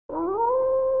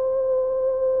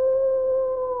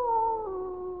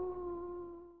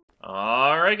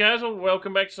Alright guys, well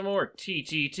welcome back to some more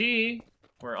TTT.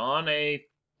 We're on a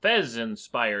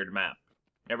Fez-inspired map.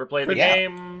 Never played the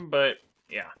game, but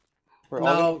yeah. We're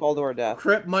all gonna fall to our death.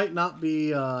 Crip might not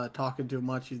be talking too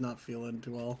much, he's not feeling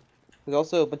too well. There's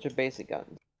also a bunch of basic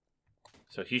guns.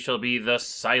 So he shall be the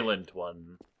silent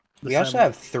one. We also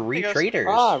have 3 traitors.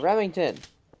 Ah, Remington.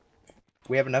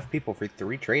 We have enough people for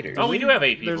 3 traitors. Oh, we do have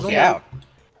 8 people. Yeah.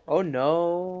 Oh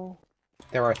no.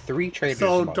 There are 3 traitors.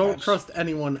 So don't trust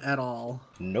anyone at all.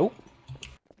 Nope.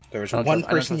 There's one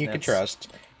person you can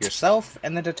trust. Yourself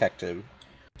and the detective.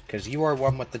 Because you are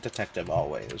one with the detective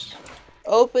always.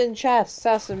 Open chest,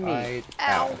 sesame. Right.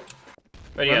 Ow.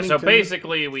 But yeah, so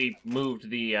basically we moved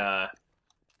the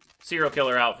serial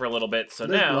killer out for a little bit, so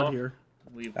now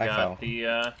we've got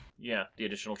the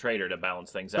additional traitor to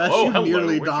balance things out. Oh, hello.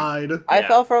 Nearly died. I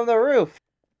fell from the roof.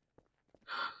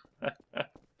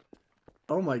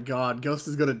 Oh my god, Ghost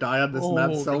is gonna die on this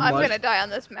map so much. I'm gonna die on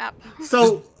this map.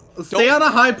 So, stay on a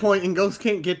high point and Ghost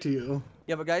can't get to you.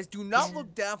 Yeah, but guys, do not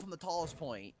look down from the tallest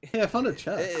point. Hey, I found a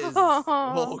chest. It is...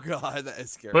 Oh god, that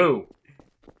is scary. Boo!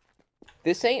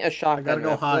 This ain't a shotgun. I gotta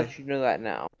go high. You know that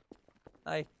now.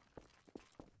 Hi.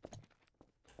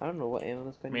 I don't know what ammo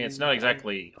this guy I mean, it's not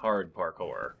exactly hard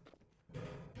parkour.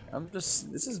 I'm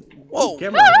just... This is... Whoa!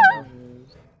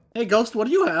 Hey, Ghost, what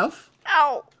do you have?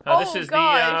 Ow! This is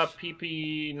gosh. the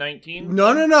PP-19?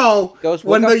 No. Ghost,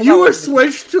 when you were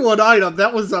switched to an item,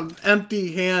 that was an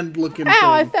empty hand looking thing.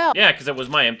 Ow, I fell! Yeah, because it was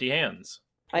my empty hands.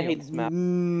 I hate this map.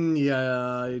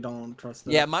 Yeah, I don't trust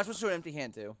it. Yeah, mine was to an empty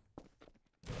hand, too.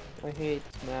 I hate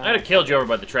this map. I'd have killed you over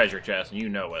by the treasure chest, and you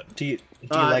know it. Do you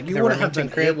like you the would have Remington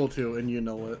been crib? able to, and you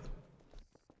know it.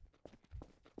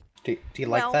 Do you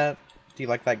like that? Do you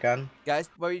like that gun? Guys,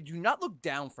 well, do not look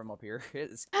down from up here.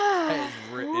 It's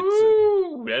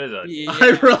Ooh, that is a... Yeah.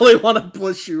 I really want to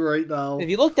push you right now. If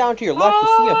you look down to your left, you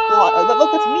see a fly.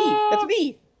 Look, that's me! That's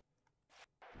me!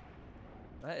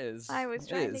 That is... I was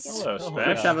trying to get Hello, it.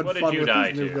 Spash. Having What did fun you with die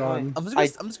his new to? gun. I'm just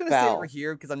gonna stay over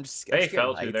here, because I'm just They scared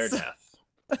fell of to their heights.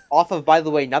 death. Off of, by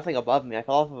the way, nothing above me. I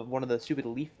fell off of one of the stupid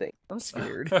leaf things. I'm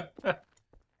scared.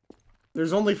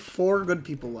 There's only 4 good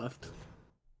people left,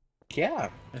 Yeah.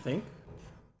 I think.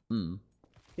 Hmm.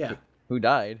 Yeah. Who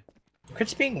died?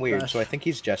 Crit's being weird, Gosh. so I think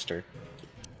he's Jester.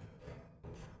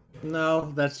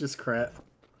 No, that's just Crit.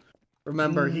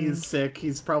 Remember, he's sick.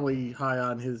 He's probably high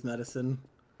on his medicine.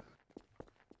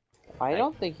 I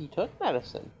don't think he took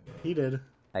medicine. He did.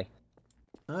 Hi.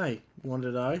 Hi. You want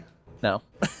to die? No.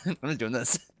 I'm just doing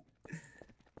this.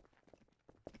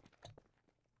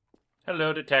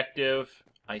 Hello, detective.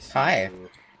 I see Hi. you.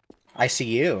 I see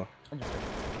you.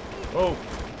 Oh.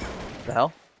 The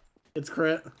hell? It's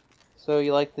Crit. So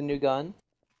you like the new gun?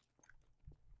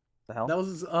 The hell? That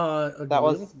was, That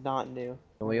was not new.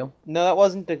 The wheel? No, that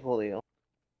wasn't the Galil.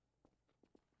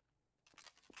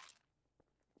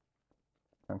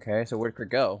 Okay, so where'd Crit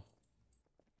go?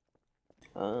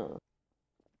 I'm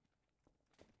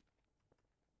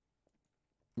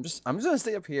just gonna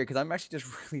stay up here because I'm actually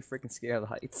just really freaking scared of the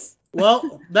heights.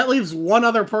 Well, that leaves one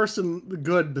other person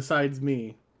good besides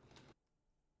me.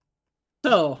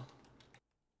 So.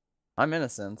 I'm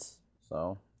innocent,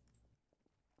 so.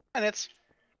 And it's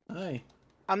Hi.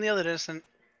 I'm the other innocent.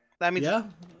 That means Yeah?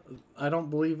 I don't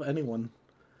believe anyone.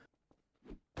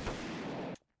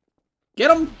 Get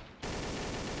him!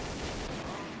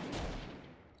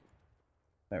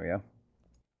 There we go.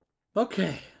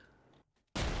 Okay.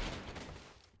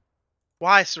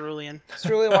 why, Cerulean?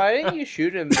 Cerulean, why didn't you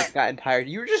shoot him? It got tired.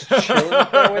 You were just chilling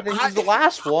up there with him. He's the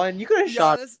last one. You could have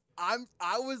shot. Honest,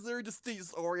 I was literally just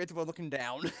disoriented while looking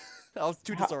down. I was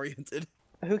too disoriented.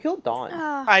 Who killed Dawn?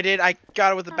 I did. I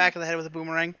got her with the back of the head with a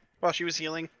boomerang while she was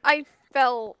healing. I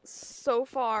fell so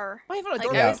far. Why even a Like,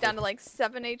 door? I was down to like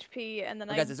 7 HP, and then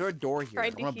Oh, I guys, is there a door here?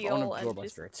 tried to I wanna heal and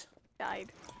doorbuster just it.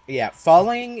 died. Yeah,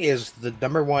 falling is the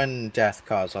 #1 death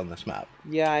cause on this map.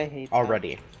 Yeah, I hate that.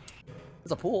 Already.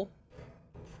 There's a pool.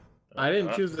 I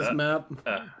didn't choose this map.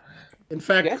 In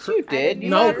fact, Yes, you did. You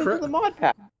No, added it to the mod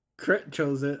pack. Crit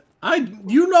chose it.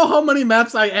 You know how many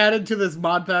maps I added to this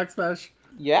mod pack, Smash?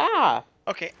 Yeah.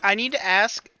 Okay, I need to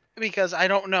ask because I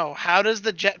don't know. How does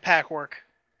the jetpack work?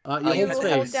 You hold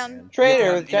hold space. down.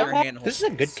 Traitor, Your jetpack. hand This is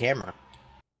a good camera.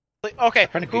 Okay,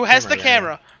 Trying to who beat has the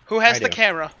camera, camera? Who has I the do.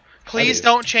 camera? Please do.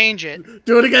 don't change it.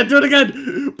 Do it again, do it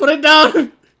again! Put it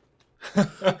down!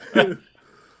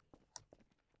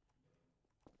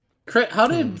 Crit, how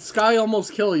did Sky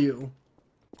almost kill you?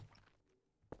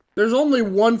 There's only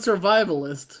one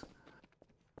survivalist.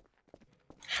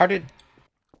 How did...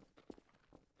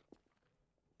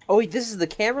 Oh wait, this is the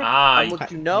camera? Ah, I'm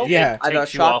looking, you know? yeah. I've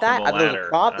Takes you shot off that. of a I've done a ladder.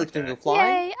 prop that's gonna Okay. go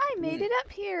flying. Yay! I made it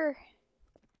up here.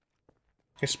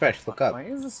 Hey, Spesh, look up. Why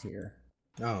is this here?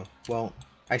 Oh, well,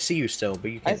 I see you still,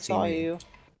 but you can't see me. I saw you.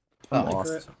 I'm Like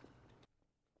lost. it.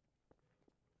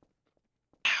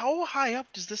 How high up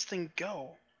does this thing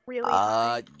go? Really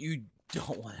high. You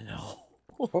don't want to know.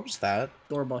 What was that?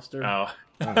 Doorbuster. Oh.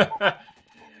 Oh.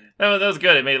 that was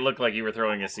good. It made it look like you were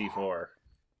throwing a C4.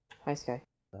 Hi, Sky.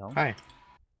 Hi.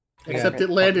 Except Yeah. it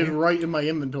landed right in my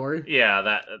inventory.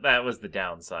 Yeah, that was the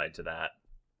downside to that.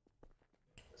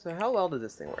 So how well does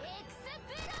this thing work?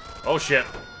 Oh shit.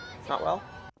 Not well?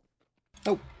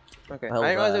 Nope. Okay. Hell I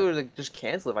didn't realize that. it would like, just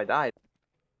cancel if I died.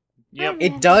 Yep.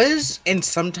 It does, and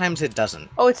sometimes it doesn't.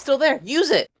 Oh, it's still there.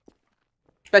 Use it.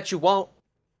 Bet you won't.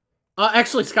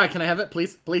 Actually, Sky, can I have it,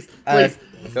 please? Please? Please?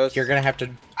 Ghost. You're gonna have to.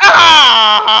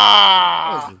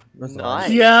 Ah!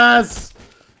 Nice. Yes!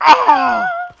 Ah!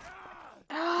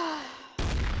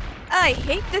 I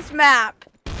hate this map.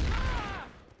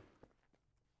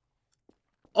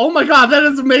 Oh my god, that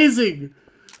is amazing!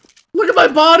 Look at my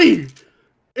body!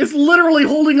 It's literally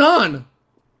holding on!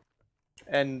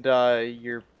 And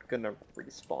you're gonna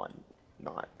respawn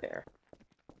not there.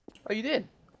 Oh, you did.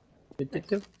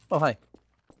 Oh, hi.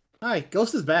 Hi,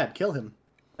 Ghost is bad. Kill him.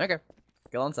 Okay.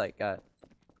 Kill on sight. Got it.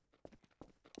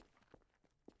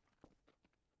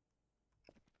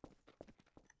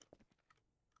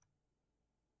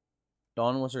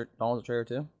 Dawn was a traitor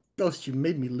too? Ghost, you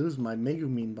made me lose my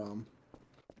Megumin bomb.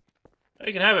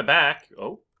 You can have it back.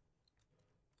 Oh.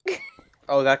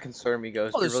 Oh, that concerned me,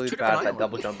 Ghost. Oh, You're there's really two bad at that different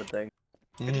double islands. jumping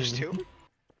thing. There's two?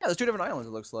 Yeah, there's two different islands,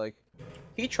 it looks like.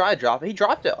 He tried dropping. He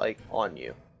dropped it like on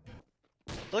you.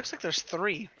 It looks like there's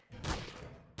three.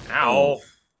 Ow.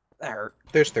 That hurt.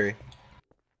 There's 3.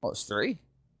 Oh, it's 3?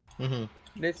 Mm-hmm.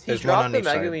 He There's one dropped on the each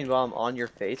side. Megumin bomb on your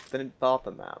face, but then it fell off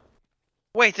the map.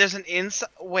 Wait, there's an inside.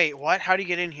 Wait, what? How do you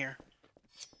get in here?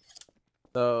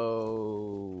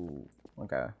 So...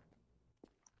 Okay.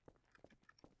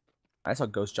 I saw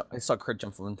Ghost jump. I saw Crit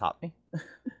jump from on top of me.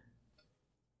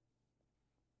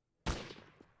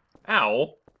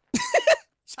 Ow.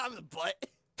 Shot him in the butt.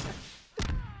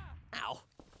 Ow.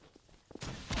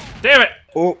 Damn it.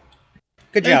 Oh,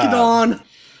 good Thank job. you, Dawn!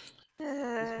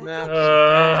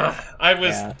 I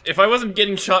was. Yeah. If I wasn't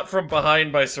getting shot from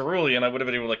behind by Cerulean, I would have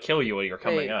been able to kill you while you're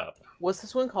coming Hey. up. What's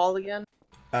this one called again?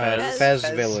 Fez. Fez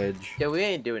Fez. Village. Yeah, we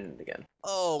ain't doing it again.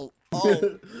 Oh,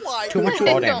 why? Too much I fall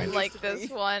don't damage. like this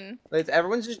one. Like,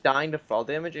 everyone's just dying to fall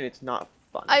damage, and it's not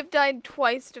fun. I've died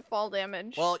twice to fall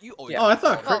damage. Well, you. Oh, Yeah. Oh, I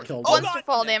thought Well, Crit killed Oh, him. once God. to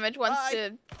fall damage, once I-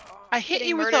 to I hit Getting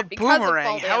you with a murdered because of boomerang.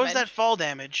 fall How is that damage. fall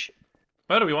damage?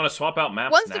 Oh, do we want to swap out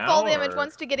maps once now? to fall damage, or-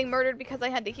 once to getting murdered because I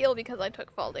had to heal because I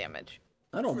took fall damage.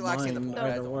 I don't Relaxing the mind pool,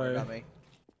 guys. either Don't worry way. about me.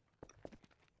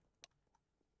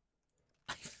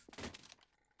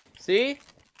 See?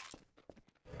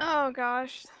 Oh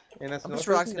gosh. And that's I'm no just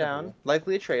person relaxing the down. pool.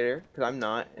 Likely a traitor, because I'm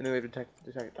not. And then we have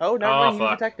detective. Oh, never Oh, mind, he's a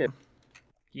fuck. detective.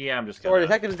 Yeah, I'm just Or gonna.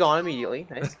 detective's gone immediately.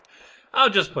 Nice. I'll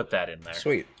just put that in there.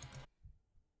 Sweet.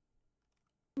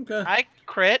 Okay. I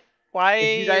crit. Why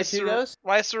Did you die is too, Ghost?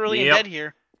 Why is Cerulean Yep. dead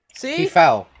here? See? He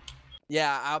fell.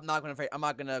 Yeah, I'm not gonna. I'm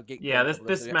not gonna get. Yeah, this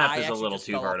map I is a actually little just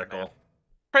too fell off the vertical. map.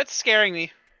 Crit's scaring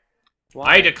me.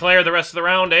 Why? I declare the rest of the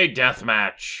round a death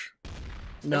match.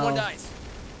 Everyone No. dies.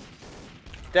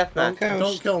 Deathmatch. Okay.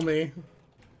 Don't kill me. You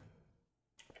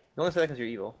only say that because you're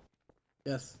evil.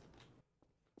 Yes.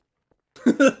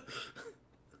 If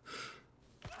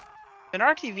an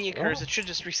RTV occurs, it should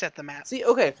just reset the map. See,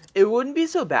 okay, it wouldn't be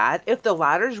so bad if the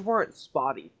ladders weren't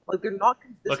spotty. Like, they're not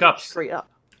consistent Look up. straight up.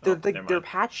 Oh, They're, never they're mind.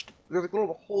 patched. There's like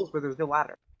little holes where there's no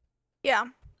ladder. Yeah.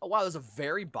 Oh wow, there's a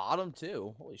very bottom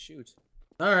too. Holy shoot.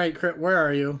 Alright, Crit, where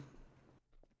are you?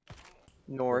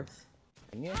 North.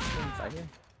 Can you actually go inside here?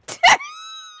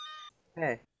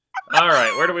 Hey. All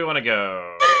right, where do we want to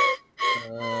go?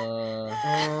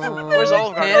 Where's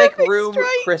all of our Panic Perfect Room strike.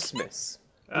 Christmas.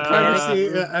 I'm trying to Uh,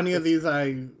 see any of these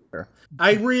I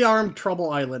rearmed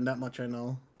Trouble Island, that much I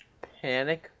know.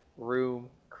 Panic Room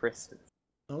Christmas.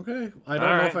 Okay. I don't know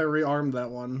Alright. if I rearmed that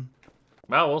one.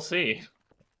 well, we'll see.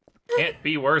 Can't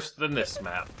be worse than this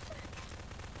map.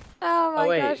 Oh my Oh,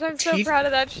 wait. gosh, I'm so Cheat- proud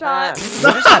of that shot.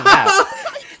 What is that map?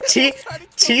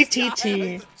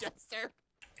 TTT.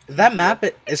 That map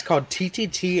is called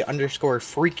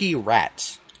TTT_freaky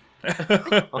rats.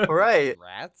 Alright.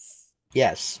 Rats?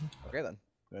 Yes. Okay then.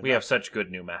 We have such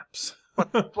good new maps.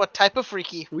 What type of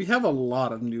freaky? We have a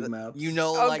lot of new maps. You know,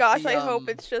 Oh like gosh, the, I hope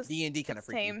it's just D&D kind of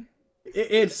freaky. same.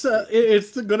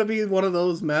 It's gonna be one of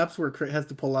those maps where Crit has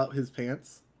to pull out his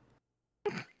pants.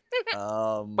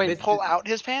 Wait, pull out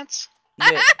his pants?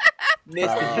 Miss,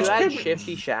 did you add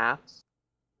shifty shafts?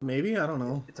 Maybe, I don't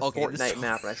know. It's a Okay, this- Fortnite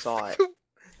map, and I saw it. And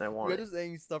I want You're it. just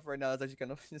saying stuff right now. It's actually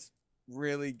kind of just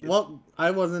really good. Well,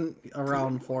 I wasn't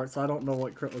around for it, so I don't know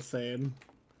what Crit was saying.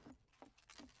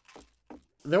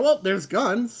 There's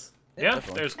guns. Yeah,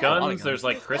 there's guns. There's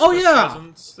like Christmas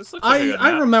presents. This looks like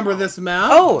I remember this map.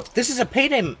 Oh, this is a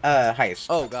payday heist.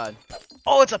 Oh god.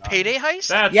 Oh, it's a payday heist.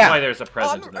 That's why there's a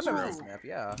present in this room. This map,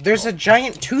 yeah. There's a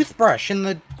giant toothbrush in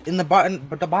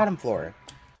the bottom floor.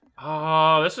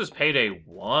 Oh, this is payday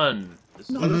 1. This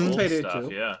is No, this is old Payday stuff,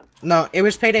 2. yeah. No, it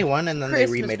was payday 1, and then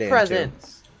Christmas they remade it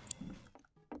presents.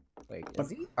 Wait,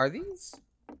 are these?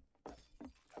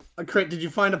 Crit, did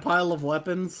you find a pile of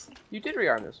weapons? You did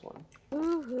rearm this one.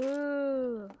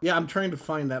 Woohoo! Yeah, I'm trying to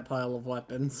find that pile of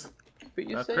weapons. But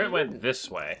you said Crit you went didn't.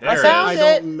 this way. I There found it is.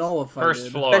 I it. don't know if I First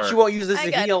did. floor. Bet you won't use this I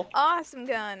to got heal. an awesome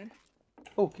gun.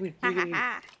 Oh, give me. I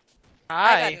got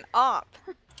Hi. an op.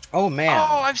 Oh man.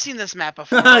 Oh, I've seen this map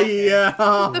before. Yeah.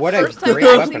 The What a first time great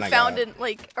I weapon actually I found got. it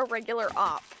like a regular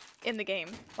op in the game.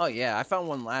 Oh yeah, I found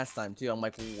one last time too. I'm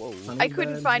like, whoa. I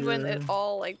couldn't find one Badger. at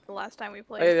all like the last time we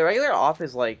played. Hey, the regular op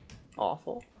is like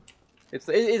awful. It's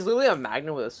literally a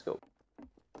magnet with a scope.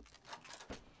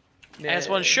 As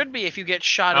one should be if you get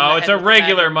shot. In Oh, the it's head a with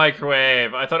regular magnet.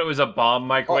 microwave. I thought it was a bomb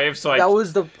microwave, so that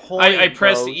was the point. I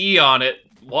pressed bro. E on it,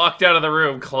 walked out of the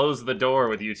room, closed the door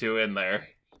with you two in there.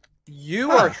 You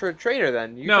are a traitor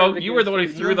then. No, you were the one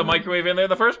who threw the microwave in there in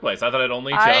the first place. I thought it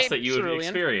only just that you would Cerulean.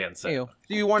 experience it. Ew.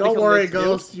 Do you want Don't to kill worry, Nick too?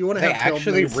 Ghost. You want to They have killed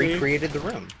actually Macy. recreated the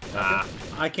room. Ah.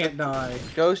 I can't die.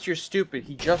 Ghost, you're stupid.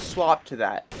 He just swapped to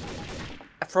that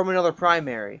from another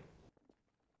primary.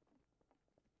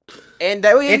 And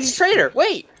that way he's a traitor.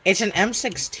 Wait. It's an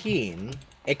M16.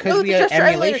 It could No, be it's an just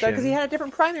emulation emulation. because he had a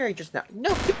different primary just now. No,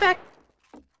 get back.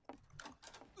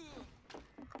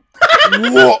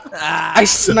 Whoa! I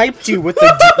sniped you with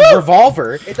the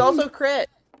revolver. It's also crit.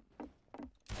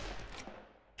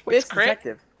 Wait, it's crit?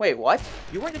 detective. Wait, what?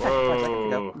 You weren't detective 5 seconds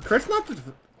ago. Whoa. Crit's not.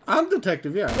 I'm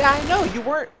detective. Yeah. Yeah, I know. You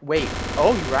weren't. Wait.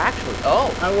 Oh, you were actually.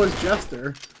 Oh. I was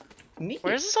Jester. Neat.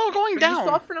 Where's this all going But you down?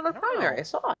 swapped for another primary. I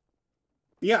saw it.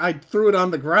 Yeah, I threw it on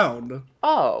the ground.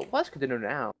 Oh, well, that's good to know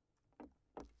now.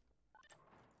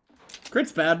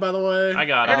 Crit's bad, by the way. I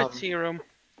got Heard it. a tea room.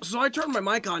 So I turned my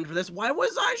mic on for this. Why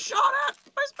was I shot at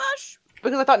by Smash?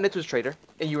 Because I thought Nitz was traitor,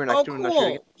 and you were next Oh, to him not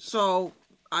shooting cool. So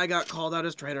I got called out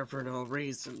as traitor for no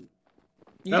reason.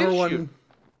 You didn't shoot. Everyone.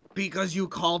 Because you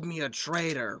called me a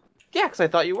traitor. Yeah, because I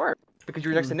thought you were. Because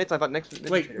you were next to Nitz, I thought Nitz was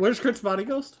Wait, traitor. where's Crit's body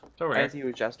ghost? It's over I here. didn't see you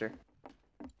was Jester.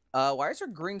 Why is there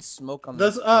green smoke on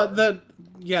This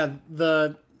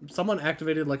this? someone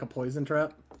activated like a poison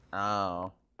trap.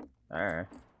 Oh. Alright.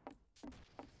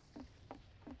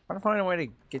 I'm trying to find a way to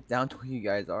get down to where you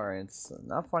guys are, and it's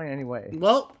not finding any way.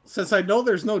 Well, since I know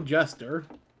there's no Jester,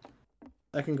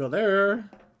 I can go there.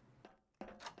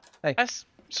 That's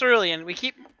Cerulean. We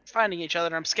keep finding each other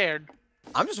and I'm scared.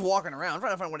 I'm just walking around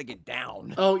trying to find a way to get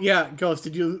down. Oh yeah, Ghost,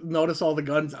 did you notice all the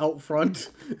guns out front?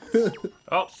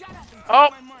 Oh, Oh,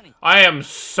 I am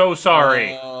so sorry.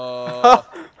 Ghost,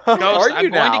 I'm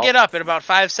going to get up in about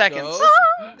 5 seconds. Ghost?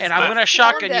 And I'm going to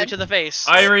shotgun you to the face.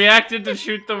 I reacted to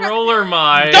shoot the roller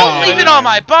mine. Don't leave it on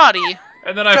my body!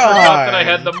 And then I forgot that I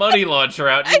had the money launcher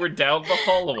out and you were down the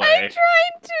hallway. I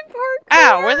tried to parkour.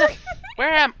 Ow, where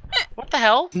am, what the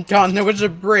hell? Don, there was a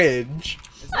bridge.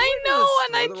 I know,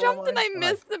 and I jumped and I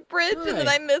missed the bridge, and then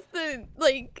Hi. I missed the,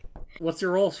 like... What's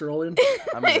your role, Cerulean?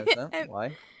 I'm innocent.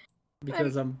 Why?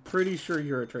 Because I'm pretty sure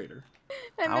you're a traitor.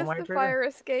 I How am I missed the traitor? fire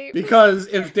escape. Because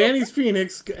if Danny's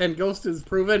Phoenix and Ghost is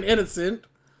proven innocent,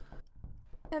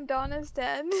 And Donna's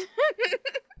dead.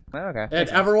 Okay. and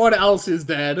everyone else is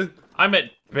dead, I'm at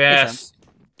best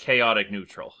chaotic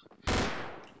neutral.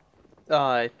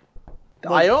 I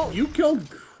well, don't... You killed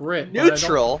Crit. but I don't-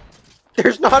 Neutral?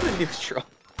 There's not a neutral.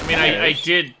 I mean, I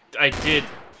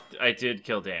did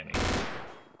kill Danny.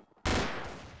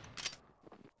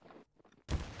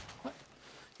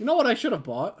 You know what I should have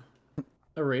bought?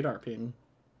 A radar ping.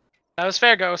 That was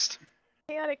fair, Ghost.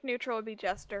 Chaotic neutral would be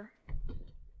Jester.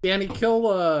 Danny,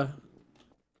 kill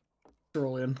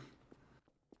Cerulean.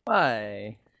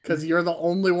 Why? Because you're the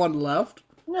only one left.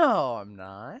 No, I'm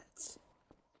not.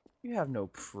 You have no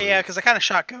proof. Yeah, because I kind of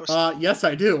shot Ghost. Yes,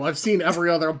 I do. I've seen every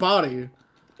other body.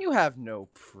 You have no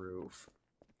proof.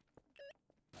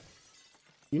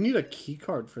 You need a key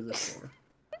card for this door.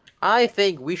 I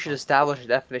think we should establish a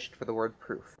definition for the word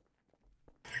proof.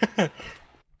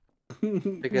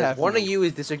 Because have one of no- you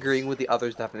is disagreeing with the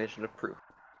other's definition of proof.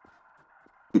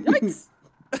 Yikes!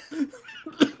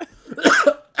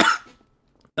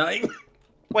 Dying.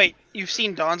 Wait, you've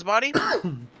seen Dawn's body?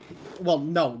 Well,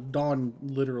 no, Dawn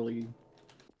literally.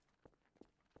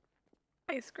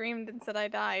 I screamed and said I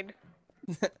died.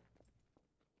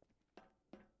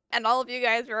 And all of you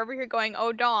guys are over here going,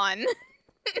 oh, Dawn.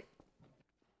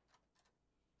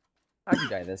 How'd you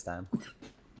die this time?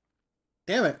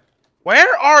 Damn it.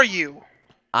 Where are you?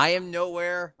 I am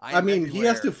nowhere. I mean, everywhere. he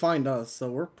has to find us,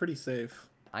 so we're pretty safe.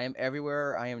 I am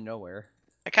everywhere. I am nowhere.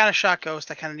 I kind of shot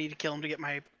Ghost. I kind of need to kill him to get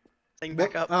my thing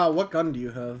back up. What gun do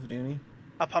you have, Danny?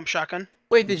 A pump shotgun.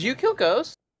 Wait, did you kill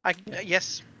Ghost?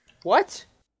 Yes. What?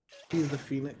 He's the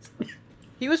Phoenix.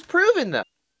 He was proven though.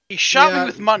 He shot me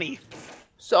with money.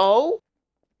 So?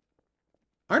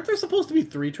 Aren't there supposed to be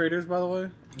 3 traitors, by the way?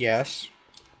 Yes.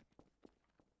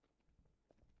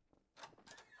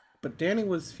 But Danny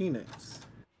was Phoenix.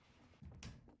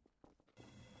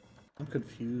 I'm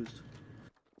confused.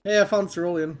 Hey, I found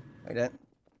Cerulean. I did.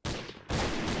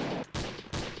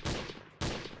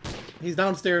 He's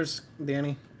downstairs,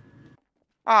 Danny.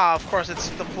 Ah, of course, it's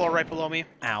the floor right below me.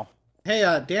 Ow.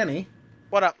 Hey, Danny.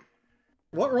 What up?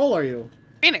 What role are you?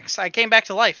 Phoenix, I came back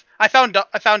to life. I found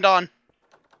Dawn.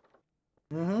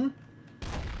 Mm-hmm.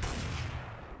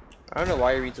 I don't know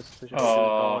why you read this suspicious.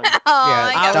 Oh, Yeah,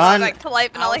 I got Dawn- back to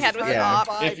life and all I had was Yeah.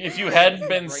 op. If you hadn't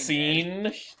been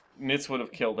seen, Nitz would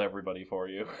have killed everybody for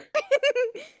you.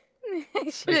 I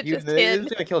should have just He hid.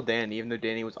 was gonna kill Danny, even though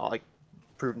Danny was all like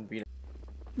proven to be.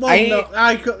 Well,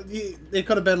 it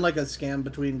could have been like a scam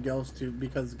between Ghost too,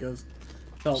 because Ghost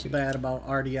felt bad about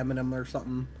RDMing him or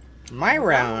something. My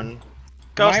round.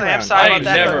 Ghost, I am sorry I about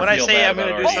that, never but when I feel say bad I'm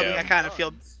gonna about do something, RDM. I kind of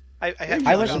feel.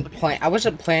 I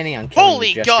wasn't planning on killing Holy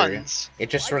you, Jester. guns! It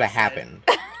just sort of happened.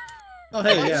 Oh,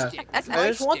 hey, yeah. I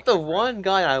just want the one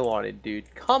gun I wanted,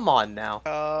 dude. Come on now.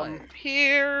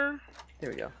 Here.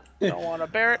 There we go. Don't want to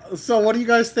bear it. So, what do you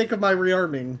guys think of my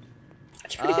rearming?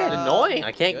 It's pretty good. Annoying.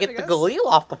 I can't good, get I the guess. Galil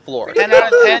off the floor. 10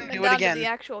 out of 10. Down Do it to again. the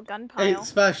actual gun Hey, pile.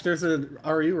 Spash, there's an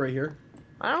RU right here.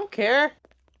 I don't care.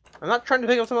 I'm not trying to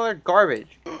pick up some other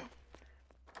garbage.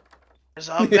 There's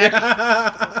a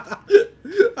back.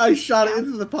 I shot it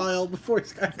into the pile before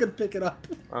I could pick it up.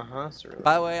 Sir.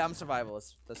 By the way, I'm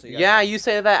survivalist. Just so you guys Yeah, know. you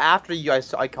say that after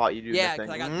I caught you doing Yeah, the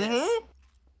 'cause thing. I got this.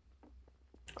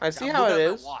 I see I'm how it moving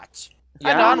up is. my Watch.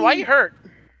 Hi, Dawn. Why you hurt?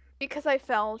 Because I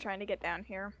fell trying to get down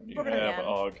here. You But have again,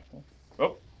 Og.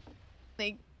 Oh,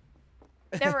 they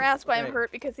never ask why I'm Right.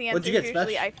 hurt because the What'd answer you is get,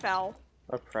 usually Spash? I fell.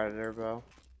 A predator bow.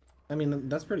 I mean,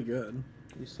 that's pretty good.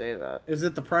 You say that. Is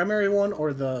it the primary one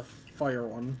or the fire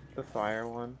one? The fire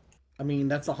one. I mean,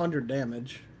 that's 100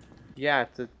 damage. Yeah,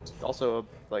 it's also a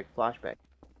like flashback.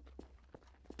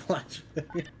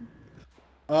 Flashback.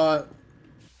 I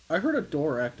heard a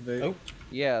door activate. Oh.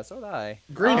 Yeah, so did I.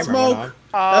 Green Camera smoke! went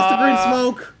That's the green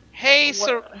smoke! Hey,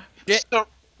 Kirum!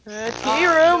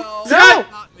 no. No!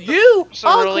 Not me. You!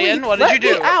 Cerulean, ugly! what did you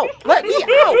Let do? me out! Let me out!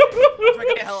 Try to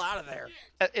get the hell out of there.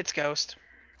 It's Ghost.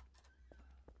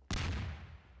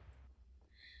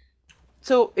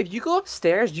 So, if you go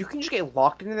upstairs, you can just get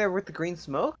locked in there with the green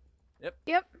smoke?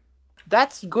 Yep.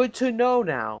 That's good to know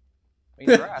now. I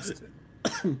mean, rest.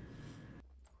 So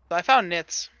I found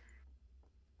Nitz.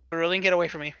 Cerulean, get away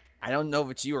from me. I don't know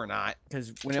if it's you or not,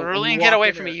 because when Cerulean, you get walked away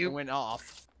in from there, me, you- it went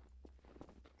off.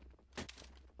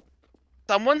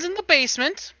 Someone's in the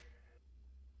basement.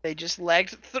 They just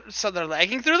lagged, so they're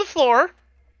lagging through the floor.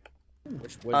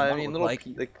 Which was I what mean, it little looked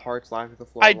like. parts lying to the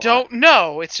floor. I a lot. don't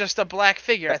know. It's just a black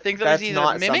figure. I think that was That's either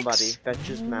not mimics. somebody. That's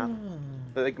just map.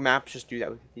 But like maps just do that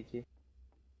with TTT.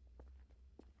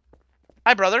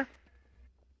 Hi, brother.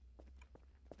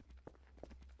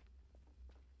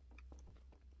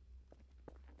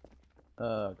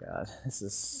 Oh god, this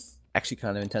is actually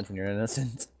kind of intense when you're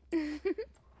innocent.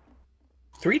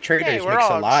 3 traitors Hey, we're makes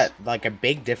a Ogs. lot, like a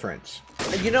big difference.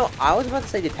 You know, I was about to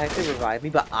say detective revived me,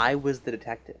 but I was the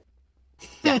detective.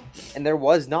 Yeah. And there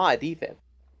was not a defense.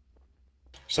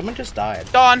 Someone just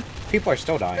died. Dawn. People are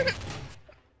still dying. You're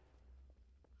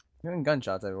hearing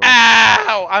gunshots everywhere.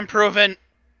 Ow! I'm proven.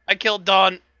 I killed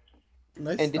Dawn.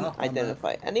 Nice And didn't stop on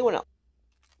identify anyone else.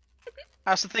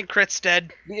 I also think Crit's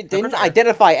dead. You didn't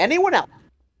identify anyone else.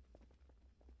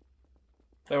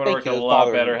 that would have worked Thank a you, lot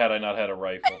Father. better had I not had a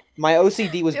rifle. My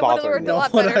OCD was It would have bothering worked me. a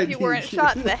lot What better I if you weren't need.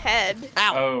 shot in the head.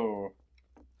 Ow!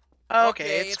 Oh,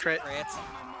 okay, it's Crit.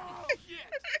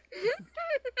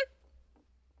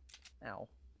 Ow.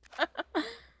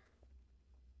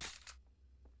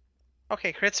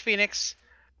 Okay, Crit's Phoenix.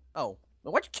 Oh,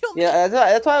 why'd you kill me? Yeah,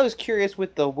 that's why I was curious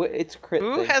with the it's crit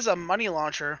Who thing. has a money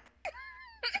launcher?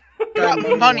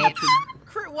 that. Money.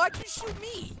 Crit, why'd you shoot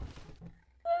me?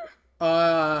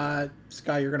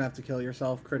 Sky, you're gonna have to kill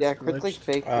yourself. Crit's Yeah, crit's like glitched.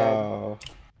 fake. Oh.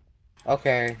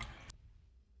 Okay.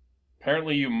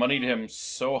 Apparently you moneyed him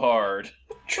so hard.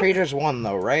 Traitors won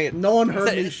though, right? No one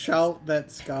heard me shout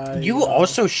that Sky. You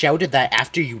also shouted that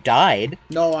after you died.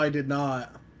 No, I did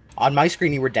not. On my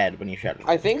screen, you were dead when you shouted.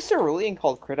 I think Cerulean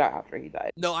called crit out after he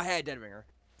died. No, I had Dead Ringer.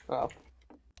 Oh.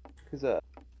 Because,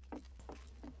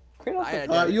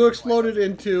 You exploded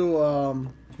into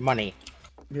money.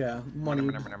 Yeah, money.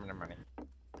 Money.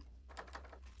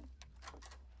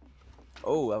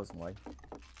 Oh, that was annoying. I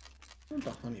want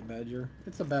the honey badger.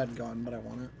 It's a bad gun, but I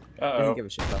want it. Uh-oh. Don't give a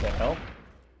shit about What the hell?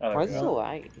 Oh, Why is it so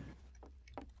laggy?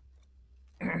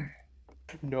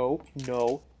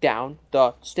 No. Down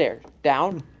the stairs.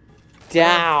 Down.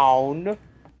 Down.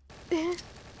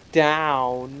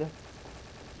 Down.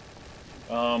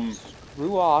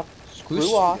 Screw off.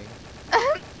 Screw off.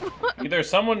 Either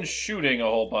someone's shooting a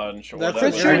whole bunch, or That's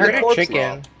that was I heard a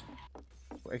chicken.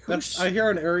 Wait, I hear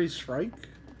an Aries strike.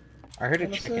 I heard a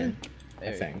chicken.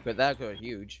 I think. But that got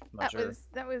huge. I'm not sure.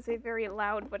 That was a very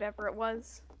loud whatever it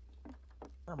was.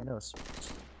 Oh, my nose.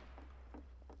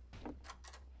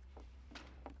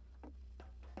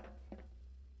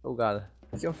 Oh god.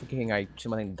 I keep forgetting I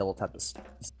should double tap this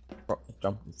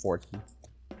jump forward key.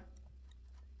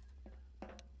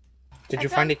 Did you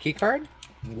find a key card?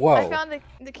 Whoa. I found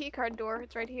the key card door.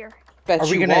 It's right here. Bet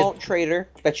you won't, Traitor.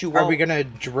 Bet you won't. Are we gonna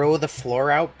drill the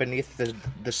floor out beneath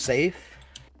the safe?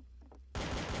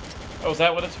 Oh, is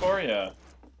that what it's for? Yeah.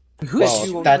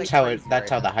 Well, that's how the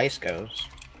heist goes.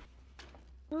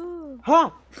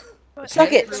 Huh?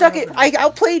 Suck it! I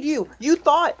outplayed you. You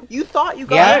thought you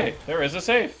got Hey, there is a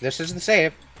safe. This is the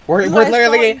safe. We're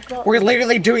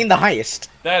literally doing the heist.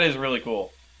 That is really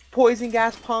cool. Poison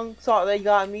gas punk thought they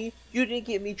got me. You didn't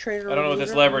get me, Traitor. I don't know what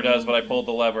this lever does, but I pulled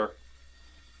the lever.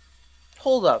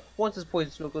 Hold up. Once this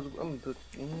poison smoke goes,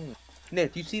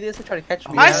 Nick, do you see this? They try to catch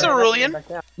me. Hi, Cerulean.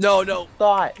 No.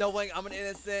 Thought. No, like, I'm an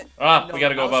innocent. We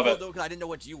gotta go above it. I didn't know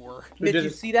what you were. Nick, you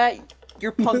see that?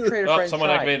 Your punk Traitor friend someone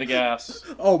tried. activated the gas.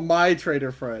 Oh, my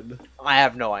Traitor friend. I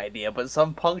have no idea, but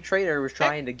some punk Traitor was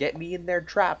trying to get me in their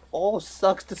trap. Oh,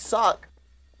 sucks to suck.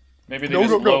 Maybe they just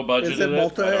low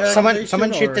budgeted it.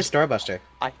 Someone shoot this doorbuster.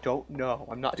 I don't know.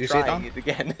 I'm not Do you see trying it it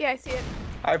again. Yeah, I see it.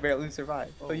 I barely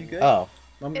survived. Oh, you good? Oh.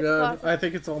 I'm It's good. possible. I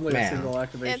think it's only a single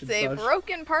activation. It's a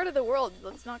broken part of the world.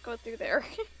 Let's not go through there.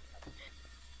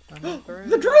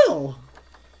 The drill!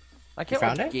 I can't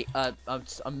found it?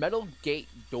 A metal gate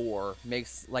door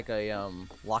makes like a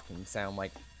locking sound.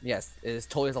 Like, yes, it is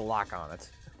totally has a lock on it.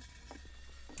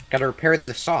 Gotta repair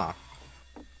the saw.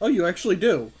 Oh, you actually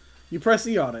do. You press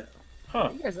E on it. Huh.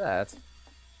 What is that?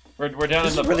 We're down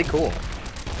This in the is really cool.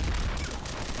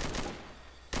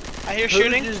 I hear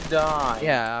shooting. Just died.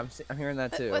 Yeah, I'm hearing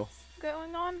that too. What's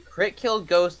going on? Crit killed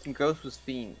Ghost and Ghost was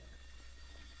Fiend.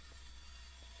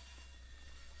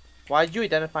 Why did you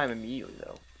identify him immediately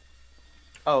though?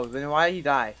 Oh, then why did he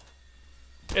die?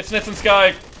 It's Nits and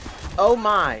Sky. Oh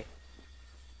my.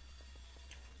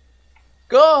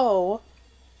 Go!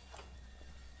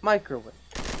 Microwave.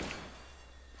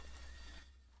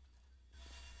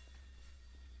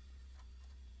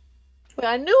 Wait,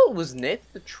 I knew it was Nits.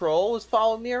 The troll was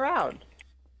following me around.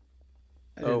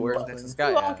 Oh, where's this He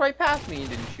guy? walked right past me and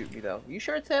didn't shoot me though. You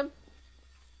sure it's him?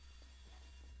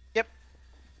 Yep.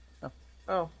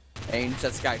 Oh. And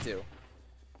that's guy too.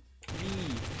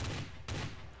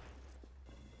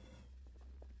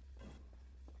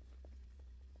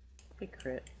 Big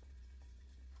crit.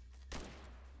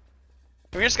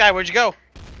 Come here, Sky. Where'd you go?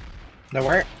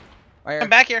 Nowhere. Come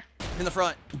back here. In the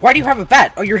front. Why do you have a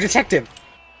bat? Oh, you're a detective.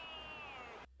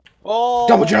 Oh!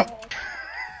 Double jump.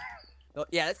 Oh,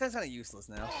 yeah, this guy's kind of useless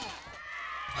now.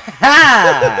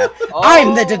 Ha!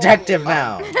 I'm the detective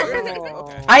now.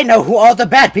 Okay. I know who all the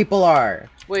bad people are.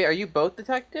 Wait, are you both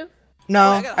detective?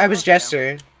 No, I was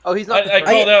Jester. Oh, he's not.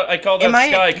 I called out Am I-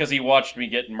 Sky because he watched me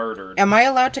get murdered. Am I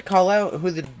allowed to call out who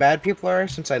the bad people are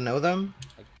since I know them?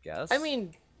 I guess. I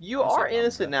mean, you are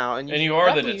innocent now, and you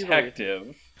are the definitely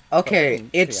detective. Okay,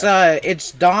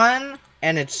 it's Dawn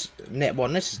and it's well,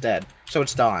 Nis is dead, so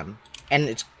it's Dawn, and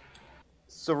it's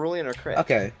Cerulean or crit.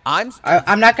 okay. I'm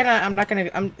not gonna.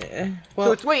 Well,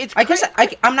 so it's, wait, it's I guess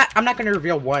crit. I'm not gonna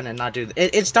reveal one and not do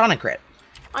it's Dawn and crit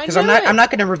because I'm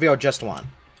not gonna reveal just one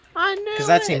I knew because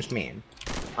that it. seems mean.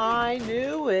 I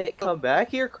knew it. Come back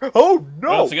here. Oh no!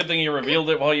 Well, it's a good thing you revealed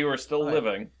it while you were still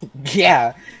living.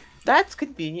 Yeah. That's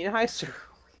convenient. Hi, sir.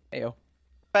 Heyo.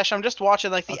 Special, I'm just watching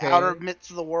like the outer midst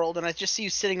of the world, and I just see you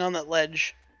sitting on that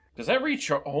ledge. Does that reach?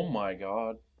 Oh my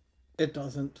god! It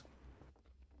doesn't.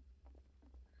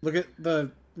 Look at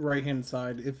the right-hand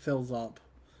side. It fills up.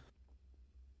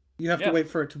 You have to wait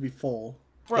for it to be full.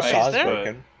 Right. The saw is there?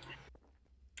 broken.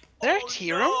 There,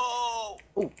 T-room.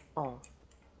 Oh.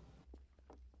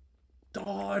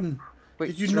 Dawn! Wait,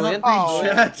 Did you Cerulean? not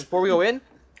read chat? Before we go in,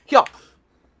 yeah.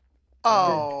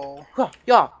 Oh.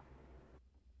 Yeah.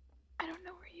 I don't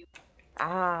know where you.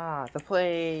 Ah, the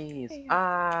place. Hey.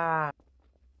 Ah.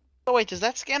 Oh wait, does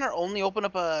that scanner only open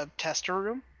up a tester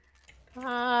room?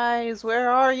 Guys, where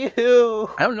are you?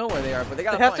 I don't know where they are, but they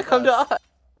gotta have to come to us.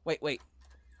 Wait.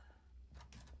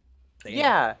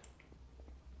 Yeah.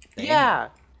 Yeah.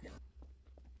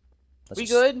 We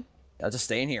good? I'll just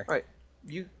stay in here. All right.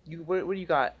 What do you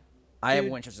got? I have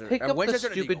Winchester. Pick up Winchester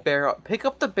the stupid Barrett. Pick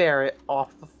up the Barrett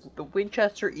off the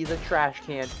Winchester is a trash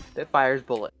can that fires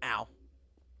bullets. Ow.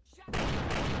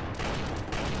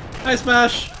 Hi,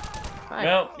 Smash. Hi.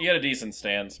 Well, you had a decent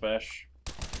stand, Smash.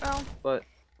 Well, But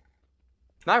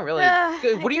not really.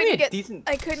 What do you mean decent?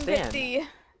 I couldn't stand? get the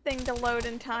thing to load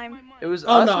in time. It was.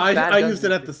 Oh us no, with bad I guns used it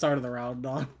and at the start of the round,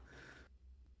 Don.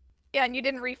 Yeah, and you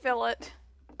didn't refill it.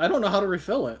 I don't know how to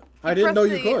refill it. I didn't know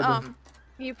you could.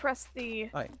 You press the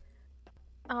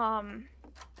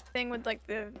thing with like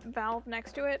the valve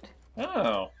next to it.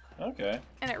 Oh, okay.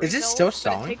 And it Is it refills, still but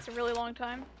stalling? It takes a really long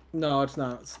time. No, it's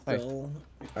not still.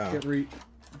 Oh.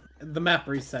 The map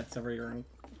resets every round.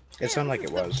 It sounded like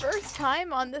it was. This is the first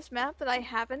time on this map that I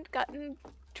haven't gotten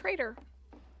Traitor.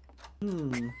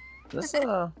 This hey,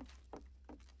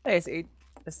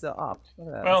 it's the op.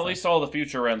 Well, at least all the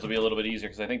future rounds will be a little bit easier,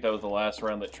 because I think that was the last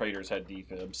round that Traitors had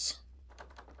defibs.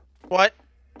 What?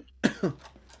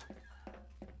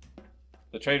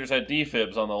 The Traitors had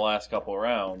defibs on the last couple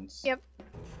rounds. Yep.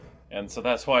 And so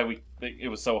that's why it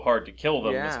was so hard to kill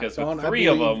them, Yeah. because Dawn, with I 3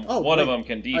 of believe- them, one of them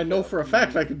can defib. I know for a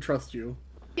fact I can trust you.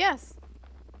 Yes.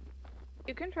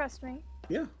 You can trust me.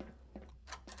 Yeah.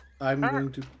 I'm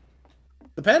going to...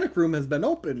 The panic room has been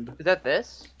opened. Is that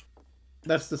this?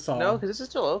 That's the song. No, because this is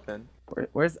still open.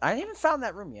 Where's I haven't found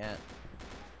that room yet.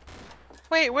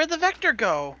 Wait, where'd the vector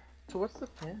go? So what's the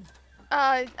plan?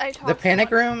 I talked The panic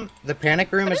to one. room. The panic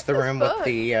room What is is the this room book? with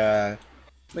the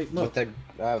Wait, look.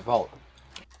 vault.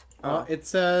 It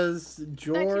says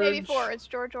George... 1984. It's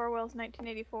George Orwell's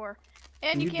 1984.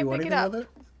 And Can you you can't do pick it anything up. with it?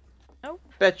 Nope.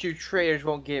 Bet you traitors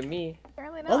won't get me.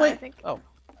 Apparently not. Oh, wait. I think. Oh.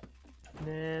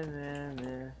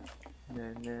 It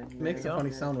makes a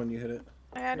funny sound when you hit it.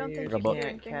 I don't think Like a you book.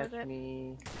 can do Can't anything catch with it.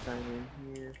 me. I'm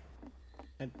in here.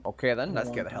 Okay then, let's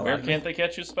get the hell Where out of here. can't they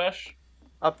catch you, Spesh?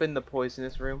 Up in the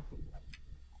poisonous room.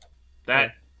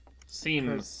 That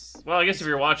seems... Well, I guess if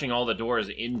you're watching all the doors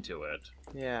into it.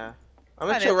 Yeah. I'm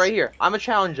gonna chill right here. I'm gonna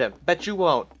challenge them. Bet you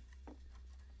won't.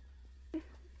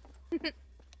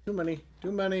 Too many.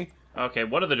 Too many. Okay,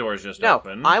 one of the doors just No,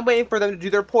 opened. I'm waiting for them to do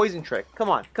their poison trick. Come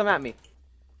on, come at me.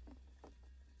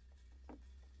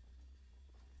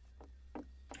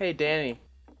 Hey, Danny.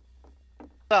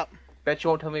 What's up? Bet you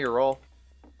won't tell me your role.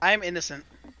 I'm innocent.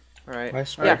 Alright.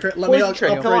 Nice. Yeah, Alright, let me poison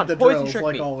upgrade trick. Come on, the poison drills trick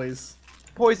like me. always.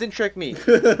 Poison trick me.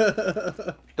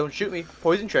 Don't shoot me.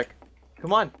 Poison trick.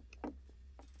 Come on.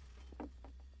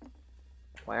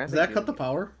 Why aren't Does they that doing cut the it?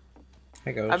 power?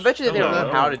 Hey, goes. I bet you they don't know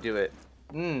Hello. how to do it.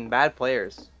 Bad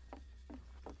players.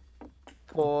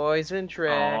 Poison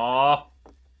trick. Aww.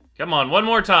 Come on, one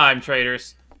more time,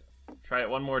 Traitors. Try it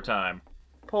one more time.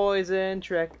 Poison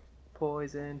trick.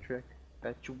 Poison trick.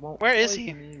 Bet you won't. Where is poison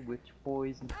he? Me with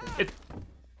poison trick.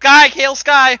 Sky, kill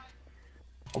Sky!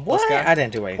 What? guy? I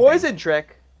didn't do anything. Poison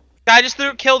trick. Sky just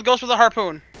killed Ghost with a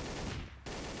harpoon.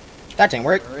 That didn't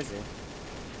work. Where is he?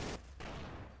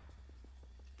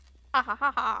 Ha ha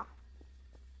ha ha.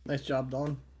 Nice job,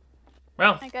 Dawn.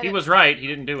 Well, I got he it. was right. He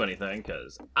didn't do anything,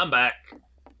 because I'm back.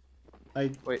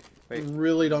 I Wait.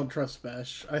 really don't trust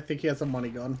Bash. I think he has a money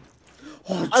gun.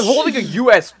 Oh, I'm holding a jeez.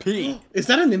 USP. Is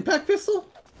that an impact pistol?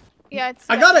 Yeah, it's.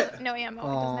 I got it! No ammo. It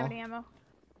Aw. doesn't have any ammo.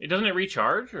 Doesn't it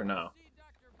recharge, or no?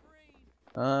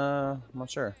 I'm not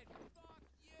sure.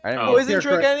 I didn't Oh. know. Poison Here,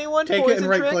 trick, Crit. anyone? Take Poison it and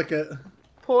right trick? click it.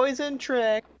 Poison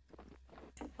trick.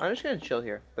 I'm just gonna chill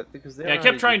here, but because they Yeah, I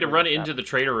kept trying to run into the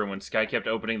Traitor room when Sky kept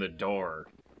opening the door.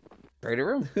 Traitor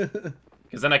room?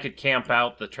 Because then I could camp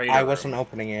out the Traitor I room. wasn't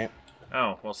opening it.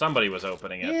 Oh, well, somebody was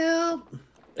opening it. Yeah.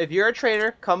 If you're a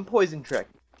traitor, come poison trick.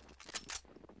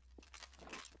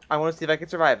 I want to see if I can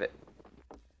survive it.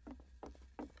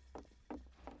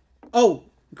 Oh,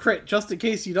 Crit, just in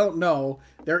case you don't know,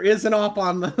 there is an op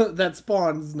on the, that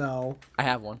spawns now. I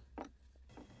have one.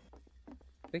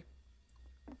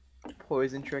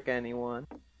 Poison trick, anyone?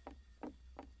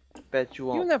 Bet you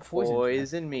won't don't have poison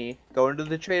poison me. Go into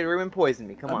the traitor room and poison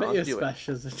me. Come I on, bet let's you do it. Smash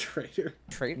is a traitor.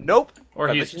 Traitor? Nope. Or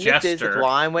I he's bet you Nick is. That's Jester.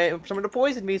 why I'm waiting for someone to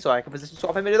poison me so I can position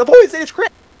swap him into the poison. It's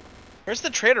Crit. Where's the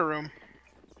traitor room?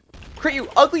 Crit, you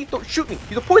ugly! Don't shoot me.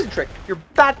 Use a poison trick. You're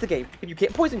bad at the game, and you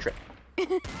can't poison trick.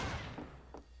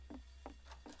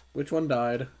 Which one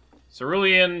died?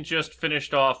 Cerulean just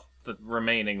finished off the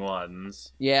remaining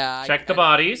ones. Yeah. Check the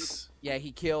bodies. Yeah,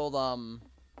 he killed,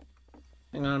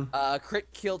 Hang on.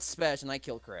 Crit killed Spesh, and I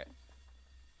killed Crit.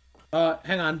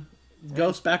 Hang on.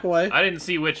 Ghost, back away. I didn't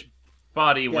see which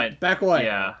body went. Back away.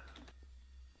 Yeah.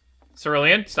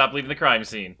 Cerulean, stop leaving the crime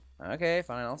scene. Okay,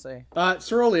 fine, I'll say.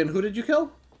 Cerulean, who did you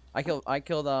kill? I killed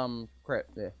Crit.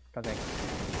 Yeah, contact.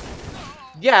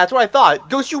 Yeah, that's what I thought.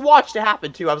 Ghost, you watched it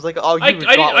happen too. I was like, oh, you.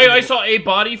 I saw a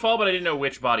body fall, but I didn't know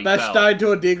which body Mesh fell. died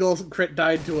to a deagle. Crit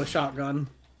died to a shotgun.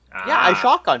 Yeah, I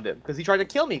shotgunned him because he tried to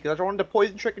kill me because I wanted to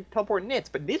poison, trick, and teleport Nitz,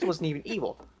 but Nitz wasn't even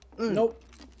evil. Nope.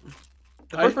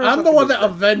 I'm the one that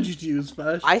avenged you,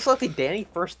 Smash. I selected Danny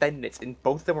first, then Nitz, and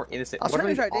both of them were innocent. I was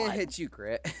trying to didn't hit you,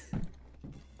 Crit.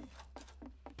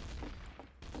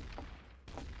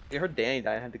 I heard Danny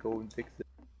died. I had to go and fix it.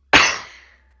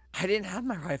 I didn't have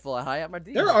my rifle. I had my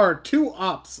D. There are 2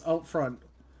 ops out front.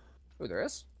 Oh, there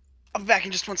is? I'm back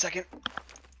in just 1 second.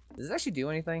 Does it actually do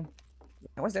anything?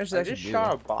 What's there I just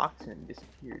shot a box and it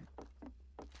disappeared.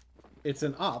 It's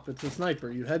an op. It's a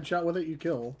sniper. You headshot with it, you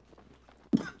kill.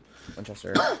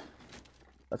 Winchester.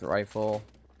 That's a rifle.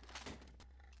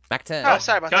 Mac 10. Oh,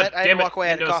 sorry about that. I had to damn it, walk away. I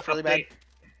had to Windows cough really bad. update.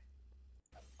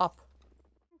 Up.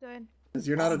 Good. Because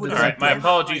you're not a Alright, my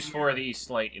apologies for the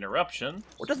slight interruption.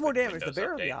 What does more damage, the Windows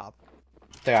bear or the update. op?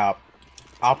 The op.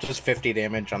 Op does 50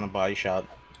 damage on a body shot.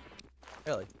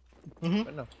 Really?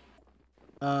 Mm-hmm. No.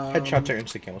 Headshots are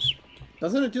instant kills.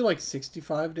 Doesn't it do like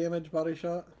 65 damage body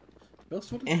shot?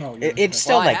 Ghost, what is, It's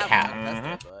still like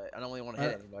half. But I don't really want to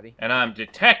hit anybody. And I'm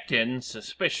detecting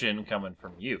suspicion coming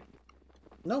from you.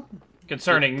 No.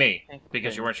 Concerning me,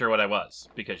 because you weren't sure what I was.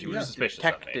 Because you were Yeah. suspicious of me.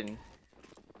 Detecting.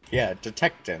 Yeah,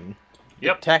 detecting.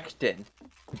 Yep. Detecting. Look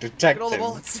at all the Detecting.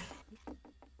 bullets.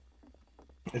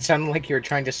 It sounded like you were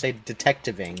trying to say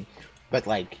detectiving, but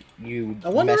like you I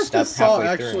wonder messed if up this saw halfway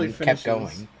actually through and kept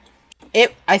finishes. going.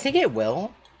 I think it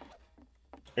will.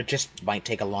 It just might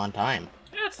take a long time.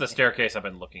 That's the staircase I've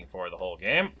been looking for the whole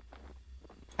game.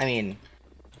 I mean,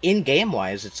 in game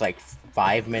wise, it's like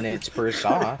 5 minutes per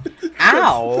saw.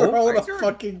 Ow! Throwing a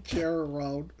fucking chair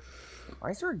around. Why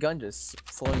is there a gun just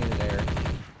floating in the air?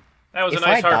 That was a If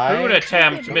nice I die- harpoon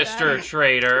attempt, Didn't Mr.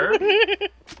 Traitor.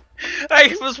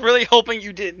 I was really hoping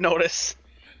you didn't notice.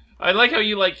 I like how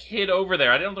you, like, hid over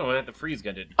there. I don't know what the freeze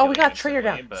gun did. Oh, we got Traitor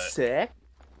down. But... Sick.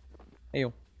 Hey,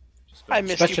 you. I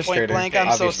missed Special you point Traitor, blank. I'm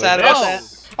so obviously. sad about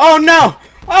Yes. that. Oh no!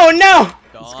 Oh no!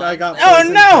 This guy got Oh,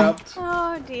 poison no! trapped.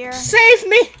 Oh dear. Save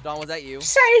me! Dawn, was that you?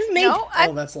 Save me! No,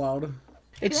 Oh, that's loud.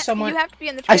 It's someone. You have to be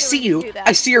in the I Traitor see room to you. do that.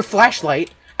 I see your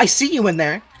flashlight. I see you in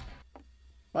there.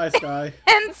 Bye, Sky.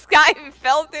 And Sky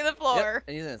fell through the floor. Yep,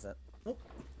 and he's innocent.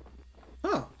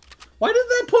 Huh. Why did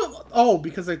they put... Oh,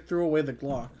 because they threw away the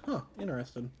Glock. Huh,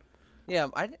 interesting. Yeah,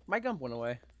 my gun went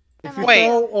away. If you Wait.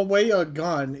 throw away a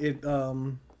gun, it,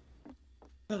 There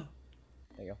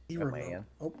you go. Got my hand.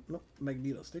 Oh, no,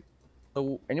 Magneto stick.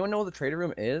 So, anyone know what the trader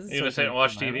room is? You gonna sit and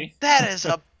watch TV? That is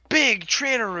a big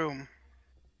trader room.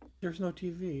 There's no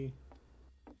TV.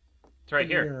 It's right A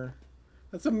here. mirror.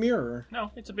 That's a mirror. No,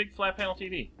 it's a big flat panel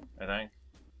TV, I think.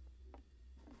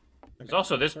 There's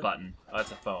also this button. Oh,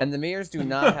 that's a phone. And the mirrors do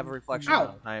not have a reflection Ow.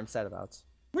 on. I am sad about.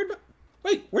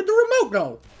 Wait, where'd the remote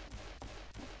go?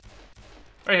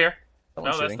 Right here.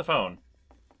 Someone's No, that's shooting. the phone.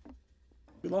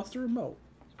 We lost the remote.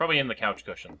 It's probably in the couch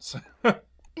cushions.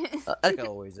 That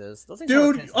always is. Those things have a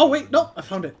Dude! tense Oh, wait, line. no, I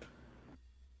found it.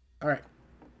 Alright.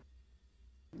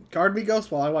 Guard me,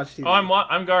 Ghost, while I watch TV. Oh,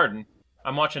 I'm guarding.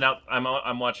 I'm watching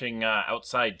I'm watching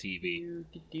outside TV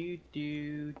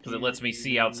because it lets me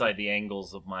see outside the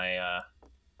angles of my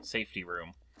safety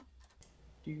room.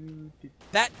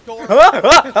 That door.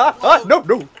 No,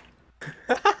 no.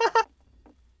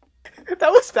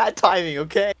 That was bad timing,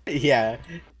 okay? Yeah.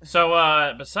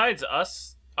 So besides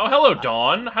us, oh hello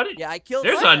Dawn. How did? Yeah, I killed.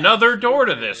 There's Sky. another door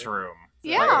to this room.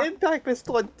 My Yeah. impact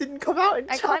pistol didn't come out in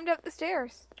I time. climbed up the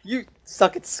stairs. You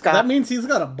suck at Scott. That means he's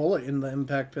got a bullet in the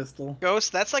impact pistol.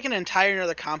 Ghost, that's like an entire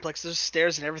other complex. There's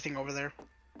stairs and everything over there.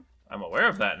 I'm aware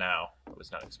of that now. I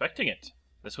was not expecting it.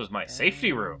 This was my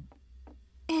safety room.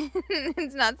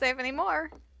 It's not safe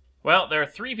anymore. Well, there are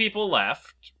 3 people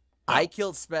left. I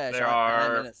killed Spesh. There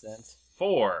I'm are innocent.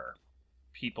 4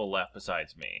 people left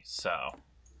besides me. So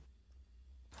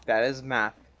That is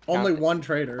math. Only Count it. one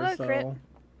traitor, Hello, so... Crit.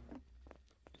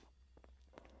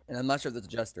 And I'm not sure there's a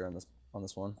jester on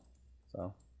this one.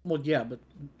 So Well, yeah, but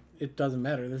it doesn't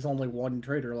matter. There's only one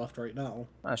traitor left right now.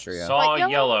 not sure yet. saw What,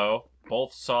 yellow? yellow.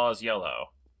 Both saws yellow.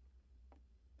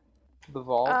 The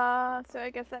vault. So I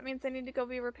guess that means I need to go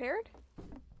be repaired?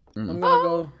 I'm gonna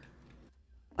Oh. go...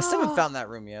 I still haven't Oh. found that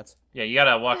room yet. Yeah, you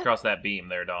gotta walk across that beam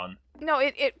there, Dawn. No,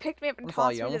 it picked me up and I'm gonna follow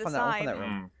tossed you. me I'm to the gonna find side. that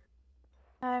room.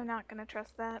 I'm not gonna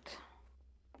trust that.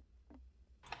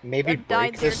 Maybe I've died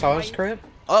break there the saws twice. crit?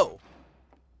 Oh.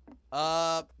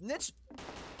 Niche.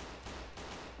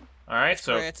 Alright,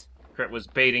 so Crit. Crit was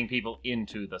baiting people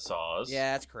into the saws.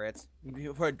 Yeah, it's crit.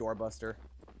 You put a doorbuster.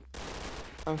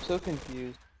 I'm so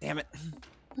confused. Damn it.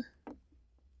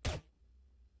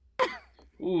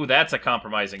 Ooh, that's a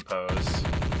compromising pose.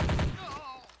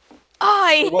 Oh,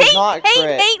 I It was not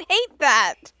crit. hate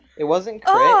that. It wasn't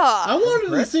crit. I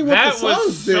wanted to see what that the was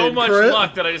songs did, so much Crit.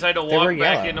 luck that I decided to walk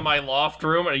back into my loft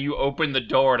room, and you opened the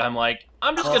door, and I'm like,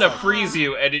 I'm just gonna freeze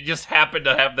you, and it just happened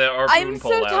to have the harpoon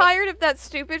pull out. I'm so tired of that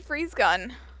stupid freeze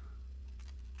gun.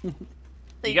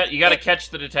 You gotta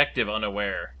catch the detective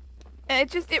unaware.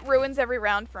 And it ruins every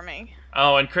round for me.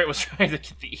 Oh, and Crit was trying to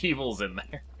get the evils in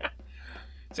there.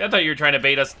 See, I thought you were trying to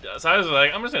bait us, so I was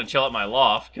like, I'm just gonna chill at my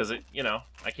loft, because,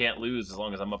 I can't lose as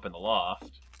long as I'm up in the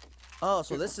loft. Oh,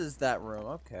 so this is that room,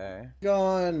 okay.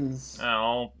 Guns.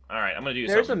 Oh, alright, I'm gonna do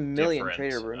There's something a million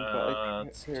different. Traitor rooms, but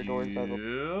like, Traitor doors,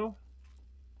 do...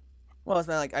 Well, it's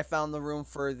not like I found the room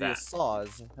for the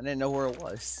saws. I didn't know where it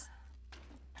was.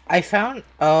 I found...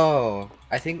 Oh,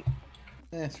 I think...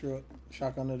 Screw it.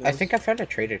 Shotgun it is. I think I found a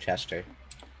Traitor tester.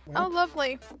 Oh,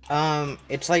 lovely.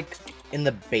 It's like in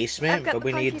the basement, I've got but the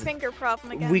we funky need... finger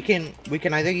problem again. We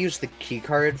can either use the key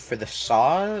card for the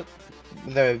saw,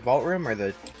 the vault room, or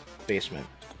the basement.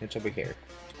 It's over here.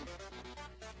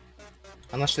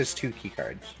 Unless there's 2 key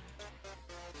cards.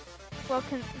 Well,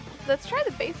 let's try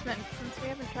the basement since we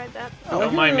haven't tried that. Oh,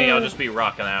 don't mind me, I'll just be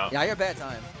rocking out. Yeah, I got bad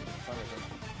time.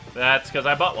 That's because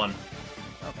I bought one.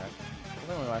 Okay.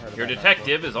 Your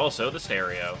detective is also the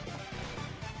stereo.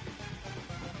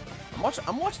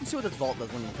 I'm watching to see what this vault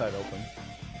does when you cut it open.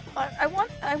 I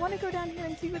want to go down here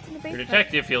and see what's in the basement. Your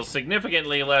detective feels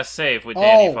significantly less safe with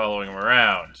Danny following him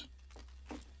around.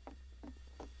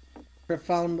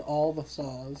 Found all the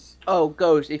saws. Oh,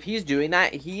 Ghost, if he's doing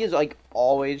that, he is like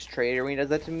always Traitor when he does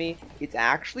that to me. It's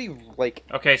actually like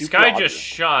okay, Sky just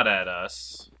shot at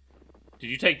us. Did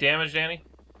you take damage, Danny?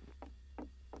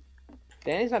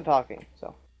 Danny's not talking,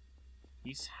 so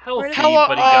he's healthy,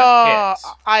 but he got hit.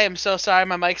 I am so sorry,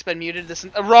 my mic's been muted.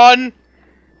 Run!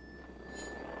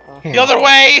 The other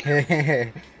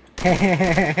way!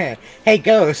 Hey,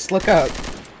 Ghost, look up.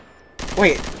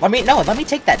 Wait, let me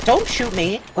take that. Don't shoot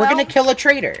me. We're gonna kill a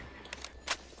traitor.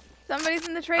 Somebody's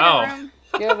in the Traitor room.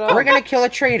 We're gonna kill a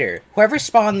traitor. Whoever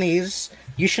spawned these,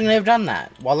 you shouldn't have done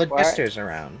that while the tester's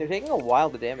around. They're taking a while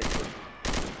to damage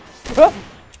them.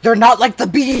 They're not like the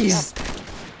bees!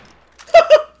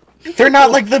 They're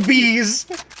not like the bees!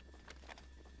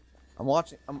 I'm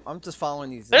watching. I'm just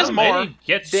following these. There's more.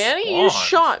 Danny, you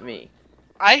shot me.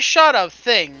 I shot a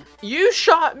thing. You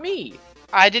shot me.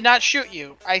 I did not shoot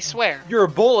you. I swear. Your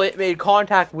bullet made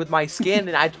contact with my skin,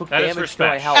 and I took damage to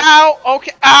my health. Ow!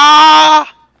 Okay.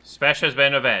 Ah! Spesh has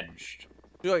been avenged.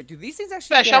 Wait, do these things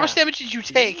actually? Spesh, how much damage did you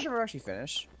take? Did you ever actually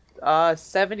finish?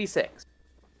 76.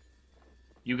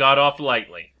 You got off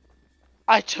lightly.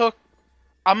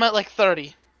 I'm at like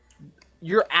 30.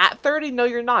 You're at 30? No,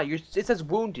 you're not. It says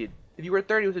wounded. If you were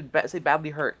 30, it would say badly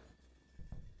hurt.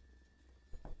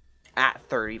 At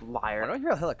 30, liar. I don't hear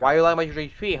a helicopter. Why are you lying about your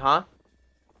HP, huh?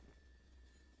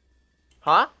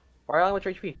 Huh? Why are you lying about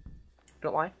your HP?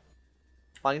 Don't lie.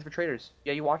 Lying is for traitors.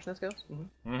 Yeah, you watching this, Ghost?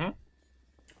 Mm-hmm.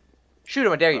 Shoot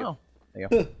him, I dare you. Oh, there you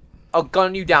go. I'll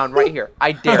gun you down right here.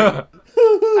 I dare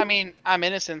you. I mean, I'm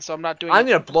innocent, so I'm not doing I'm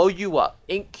gonna blow you up.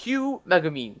 Ink Q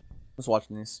Megamine. Just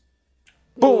watching these.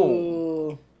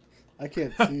 Boom! I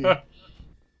can't see.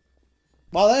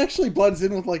 Wow, that actually blends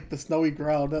in with like the snowy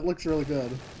ground. That looks really good.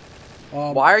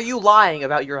 Why are you lying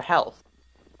about your health?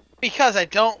 Because I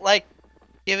don't like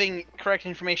giving correct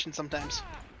information sometimes.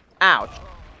 Ouch.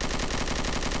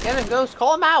 Get him, Ghost.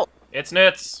 Call him out. It's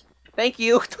Nits. Thank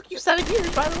you. It took you 7 years,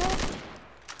 by the way.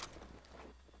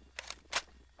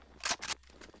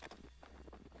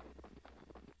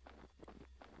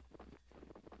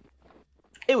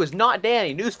 It was not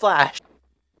Danny. Newsflash.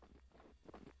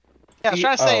 Yeah, I was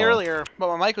trying to say earlier,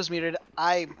 but my mic was muted.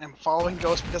 I am following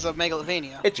Ghost because of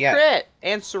Megalovania. It's Crit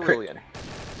and Cerulean.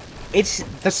 It's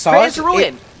the sauce.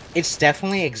 Cerulean. It's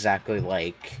definitely exactly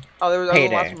like there was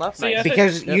Payday. one left. See,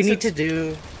 because you need to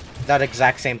do that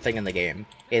exact same thing in the game.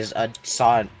 Is a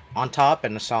saw on top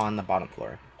and a saw on the bottom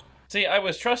floor. See, I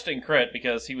was trusting Crit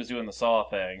because he was doing the saw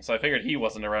thing, so I figured he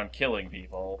wasn't around killing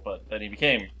people, but then he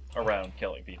became around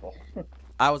killing people.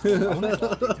 I want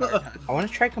to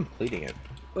try completing it.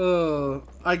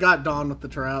 I got Dawn with the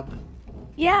trap.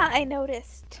 Yeah, I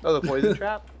noticed. Oh, the poison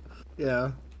trap?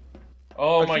 Yeah.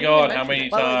 Oh my god, how many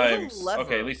times?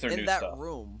 Okay, at least they're new in that stuff.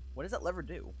 room. What does that lever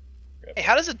do? Hey,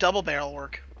 how does a double barrel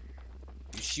work?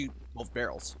 You shoot both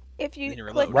barrels. If you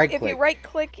right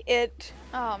click it,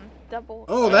 double.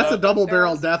 Oh, that's a double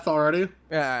barrel death already.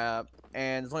 Yeah,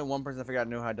 and there's only one person that figured out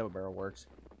knew how double barrel works.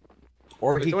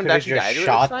 Or he could have just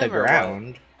shot the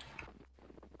ground.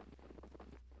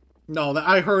 No,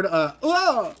 I heard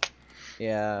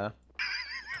Yeah.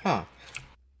 Huh.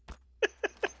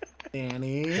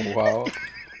 Danny. Well.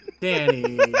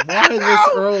 Danny, why this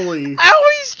early?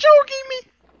 Ow, he's choking me!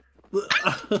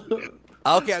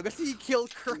 Okay, I'm guessing he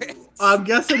killed Chris. I'm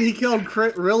guessing he killed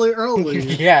Crit really early.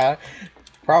 Yeah,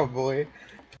 probably.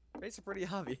 It's pretty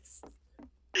obvious.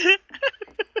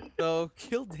 So,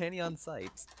 kill Danny on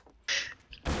sight.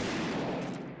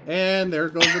 And there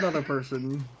goes another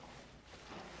person.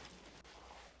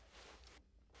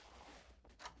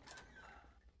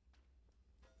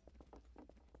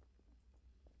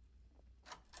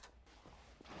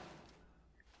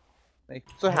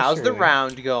 So how's the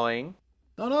round going?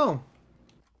 Oh no.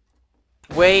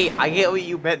 Wait, I get what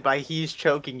you meant by he's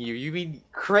choking you. You mean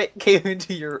Crit came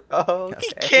into your... Oh, okay.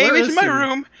 He came Where into is my he?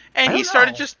 room, and he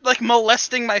started just, like,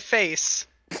 molesting my face.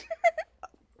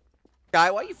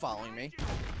 Guy, why are you following me?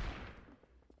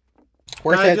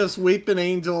 I just weeping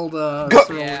angeled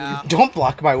Yeah. Don't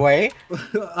block my way.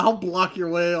 I'll block your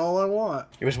way all I want.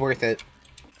 It was worth it.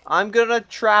 I'm gonna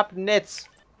trap Nits.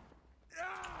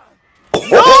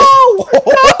 No!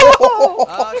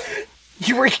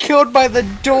 You were killed by the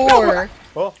door.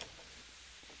 Oh.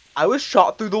 I was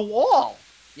shot through the wall.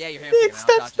 Yeah, your hand.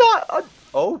 That's not.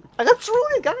 Oh, I got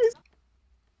cerulean, guys.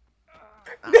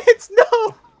 Nits,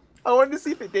 no. I wanted to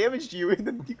see if it damaged you, and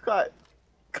then you got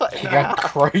cut in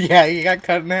half. Yeah, you got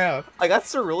cut in half. I got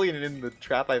cerulean in the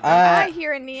trap I found. I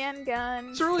hear a neon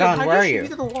gun. Cerulean, Don, how where did are you you? shoot me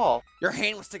to the wall? Your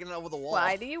hand was sticking over the wall.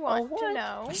 Why do you want to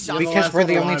know? Because we're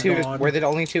the only two. We're the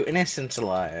only two innocents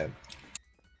alive.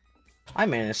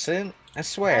 I'm innocent. I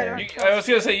swear. I was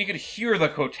gonna say you could hear the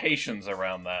quotations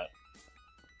around that.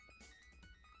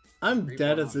 I'm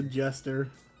dead as a jester.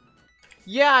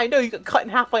 Yeah, I know, you got cut in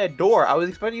half by a door. I was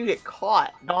expecting you to get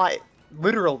caught, not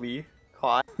literally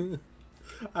caught.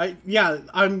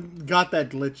 I'm got that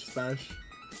glitch special.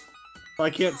 So I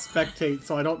can't spectate,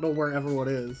 so I don't know where everyone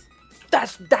is.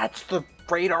 That's the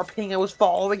radar ping I was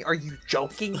following? Are you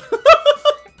joking?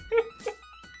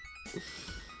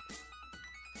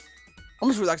 I'm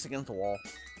just relaxed against the wall.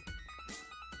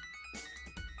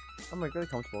 I'm like really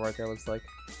comfortable right there, looks like.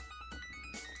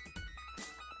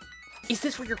 Is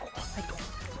this where you're...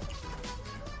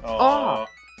 Oh.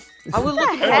 I was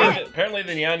looking apparently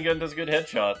the neon gun does good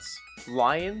headshots.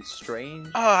 Lion, strange.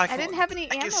 Oh, I didn't have any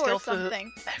ammo or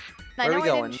something. I know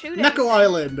I didn't shoot it. Neko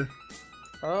Island.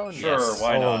 Oh, sure, yes.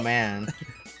 why not? Oh man.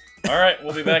 Alright,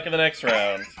 we'll be back in the next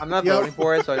round. I'm not voting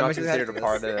for it, so I don't consider it a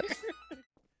part of it.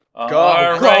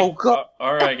 Go!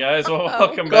 Alright, guys, well,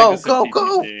 welcome back to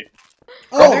TTT.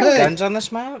 Oh, hey. Guns on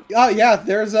this map? Oh, yeah,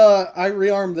 there's a... I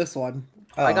rearmed this one.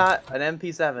 Oh. I got an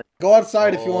MP7. Go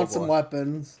outside if you want some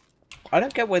weapons. I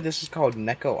don't get why this is called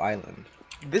Neko Island.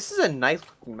 This is a nice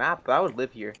map, but I would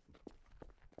live here.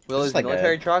 With all these like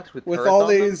military trucks with all on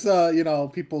these, you know,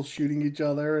 people shooting each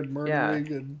other and murdering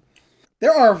and...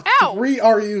 There are 3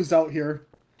 RUs out here.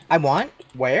 I want?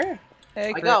 Where?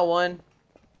 Hey, I got one.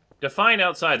 Define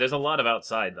outside. There's a lot of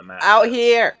outside the map. Out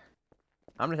here!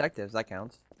 I'm detectives, that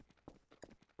counts.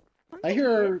 I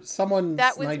hear someone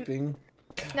sniping.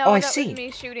 No, I that see. was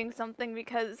me shooting something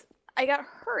because I got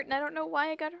hurt, and I don't know why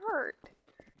I got hurt.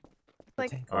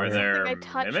 Like, are there I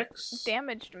touched mimics?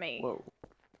 Damaged me. Whoa.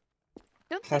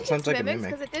 Don't That think sounds it's like a mimics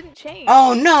mimic. because it didn't change.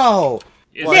 Oh no!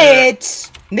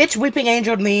 Nits! Nits Weeping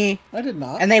Angeled me. I did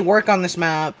not. And they work on this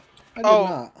map. I did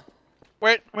not.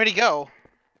 Where'd he go?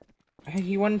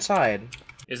 He went inside.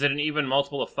 Is it an even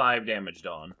multiple of 5 damage,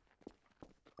 Dawn?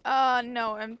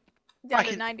 No, I'm down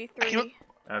to 93.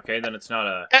 Okay, then it's not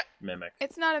a mimic.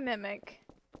 It's not a mimic.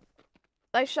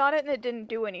 I shot it and it didn't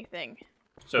do anything.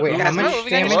 So wait, how much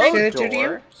damage did it do to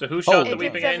you? So who shot the It did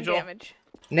Weeping 7 Angel? damage.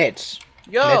 Nits.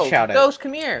 Yo, Nits Ghost,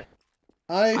 come here.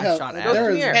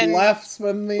 There is left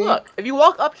from me. Look, if you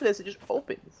walk up to this, it just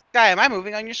opens. Guy, am I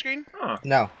moving on your screen? Huh.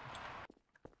 No.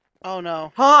 Oh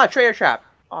no. Ha! Traitor trap.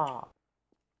 Ah.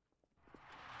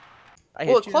 I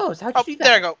Well, hit it you. closed. How'd you do that?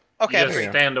 There I go. Okay, You I'm just free.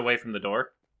 stand away from the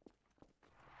door.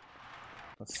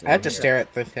 I have to stare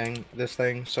at this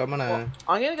thing, so I'm gonna...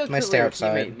 I'm gonna go kill stare your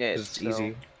outside, teammate, Nits, 'cause it's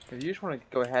easy. If you just want to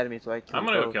go ahead of me so I can I'm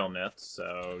gonna go kill Nits,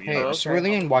 so... You Hey, know.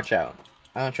 Cerulean, watch out.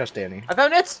 I don't trust Danny. I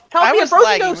found Nits! Help I me, was broken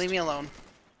lagging. Ghost! Leave me alone.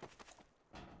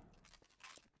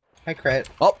 Hi, Crit.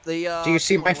 Oh, the, Do you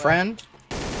see my friend?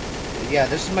 Yeah,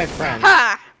 this is my friend.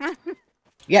 Ha!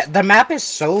 Yeah, the map is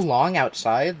so long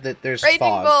outside that there's Raging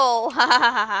fog. Bull! Ha ha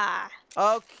ha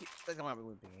ha! Okay, that's not my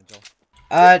Weeping Angel.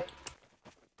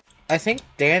 I think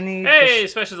Danny... Hey,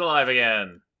 Special's alive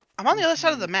again! I'm on the other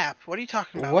side of the map. What are you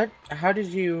talking about? What? How did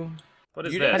you... What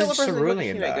is You this? didn't kill the person with the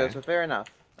Cerulean teammate die? Ghost, so fair enough.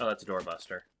 Oh, that's a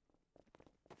doorbuster.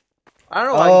 I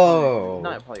don't know why Oh. you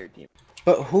not probably your team.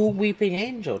 But who Weeping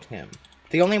Angeled him?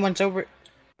 The only ones over...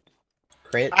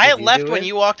 Crate, I left when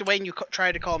you walked away and you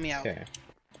tried to call me out. Okay.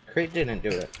 Crate didn't do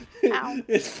it.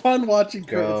 It's fun watching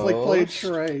Crate. It's like playing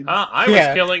charades. I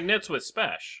was killing nits with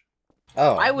Spesh.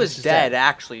 Oh, I was dead,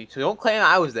 actually, so don't claim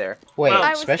I was there. Wait, Well,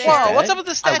 Spesh is Whoa, dead? what's up with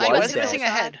the statue? Why is it dead. missing a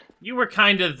head? You were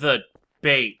kind of the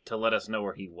bait to let us know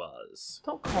where he was.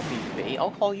 Don't call me bait.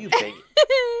 I'll call you bait.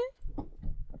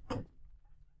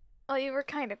 Well, you were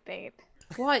kind of bait.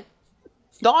 What?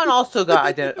 Dawn also got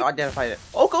identified it.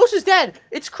 Oh, Ghost is dead!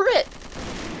 It's Crit!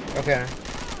 Okay.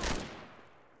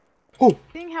 Oh!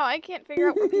 Seeing how I can't figure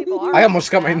out where people are. I almost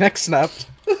got my neck snapped.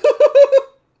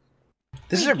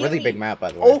 This is a really big map,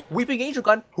 by the way. Oh, Weeping Angel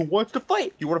Gun. Who wants to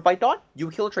fight? You want to fight Dawn?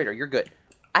 You kill a traitor. You're good.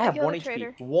 I have 1 HP.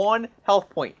 Traitor. 1 health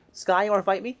point. Sky, you want to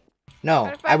fight me?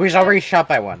 No, I was already shot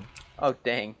by one. Oh,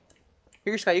 dang.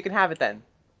 Here, Sky, you can have it then.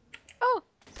 Oh.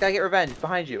 Sky, get revenge.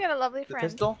 Behind you. You got a lovely The friend.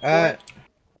 pistol?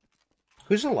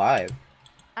 Who's alive?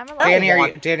 I'm alive.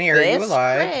 Danny, are you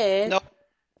alive? Crit. No.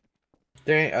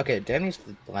 Danny, okay, Danny's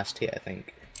the last hit, I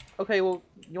think. Okay, well,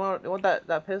 you want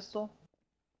that pistol?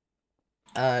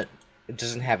 It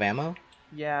doesn't have ammo?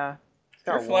 Yeah. Is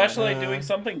your flashlight doing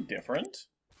something different?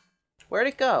 Where'd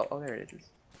it go? Oh, there it is.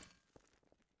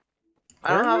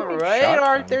 I Where don't have are a we radar.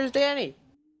 shot from? There's Danny.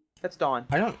 That's Dawn.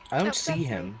 I don't Nope, see that's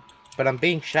him, but I'm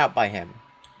being shot by him.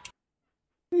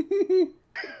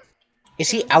 Is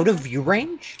he out of view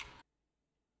range?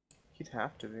 He'd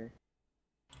have to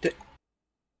be.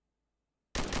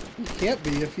 He can't be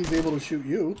if he's able to shoot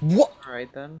you. What?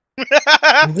 Alright then.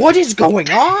 What is going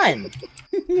on?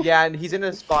 Yeah, and he's in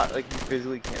a spot like you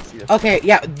physically can't see. Okay,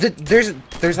 yeah, there's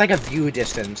like a view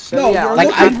distance. No, yeah, you're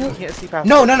like looking- you can't see past.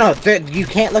 No, you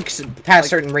can't look past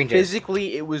certain ranges.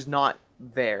 Physically, it was not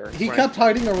there. He when kept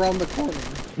hiding around the corner.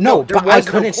 No, there but I was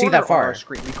no couldn't see corner that on far. our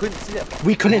screen. We couldn't see that far.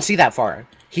 We couldn't see that far.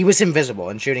 He was invisible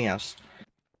and shooting us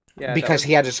Yeah, because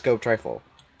he had a scope rifle.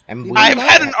 And we I've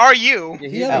had an RU. Yeah,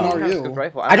 He had an RU.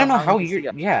 Rifle. I don't know how he you.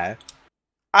 could see us.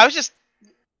 Yeah.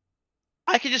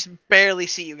 I could just barely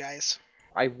see you guys.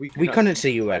 We couldn't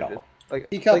see you at all. Like,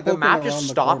 He kept like the looking map around just the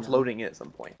stopped corner. loading it at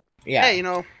some point. Yeah. Hey,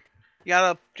 you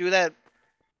gotta do that.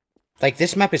 Like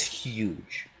this map is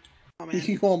huge. Oh, man.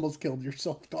 You almost killed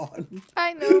yourself, Dawn.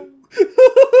 I know.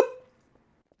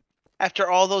 After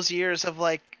all those years of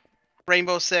like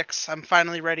Rainbow Six, I'm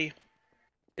finally ready.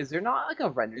 Is there not like a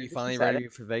render? Are you just finally set ready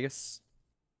it? for Vegas?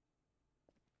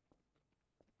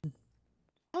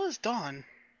 How is Dawn?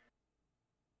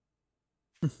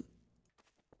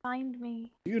 Find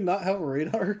me. Do you not have a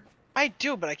radar? I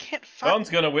do, but I can't find. Dawn's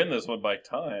gonna win this one by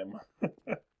time.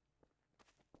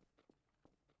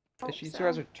 If she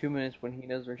survives for 2 minutes when he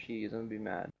knows where she is, I'm gonna be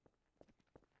mad.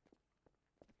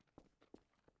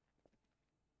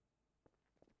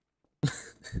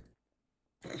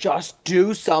 Just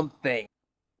do something.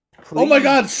 Oh my Please.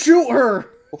 god, shoot her!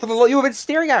 Well, for the you have been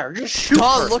staring at her. Just shoot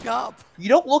Dawn, her. look up! You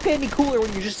don't look any cooler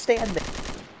when you just stand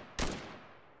there.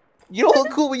 You don't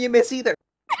look cool when you miss either.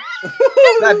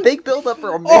 That big build up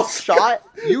for a missed shot,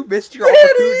 you missed your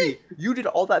opportunity. You did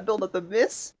all that build up to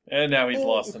miss. And now he's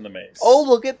lost in the maze. Oh,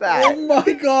 look at that. Oh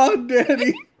my god,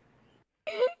 Danny!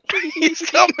 He's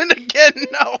coming again.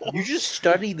 No. You just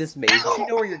study this maze. You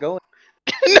know where you're going.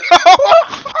 No.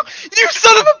 You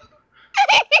son of a.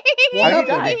 What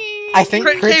happened? I think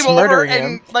Crit Crit's came over murdering and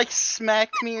him. like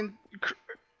smacked me and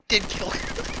did kill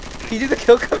him. He did the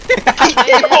kill command. He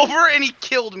came over and he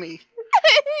killed me.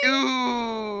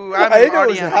 Ooh, I didn't know what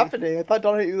was already happening. I thought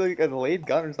Don hit you like a delayed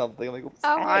gun or something. I'm like, what's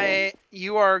happening?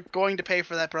 You are going to pay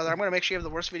for that, brother. I'm going to make sure you have the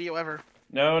worst video ever.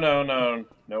 No. No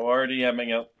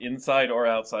RDMing out inside or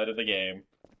outside of the game.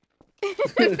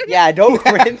 Yeah, don't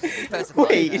win. Specify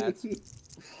Wait. that.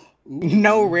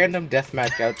 No random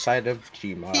deathmatch outside of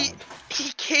Gmod.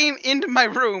 He came into my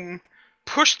room,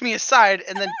 pushed me aside,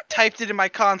 and then typed it in my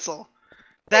console.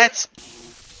 That's...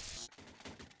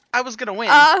 I was gonna win.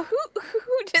 Who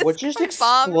just What just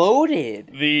bombed exploded?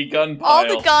 The gun pile.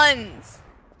 all the guns?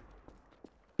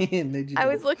 I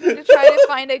was looking to try to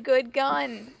find a good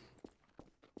gun.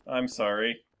 I'm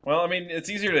sorry. Well, I mean, it's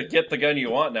easier to get the gun you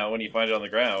want now when you find it on the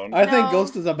ground. I think No.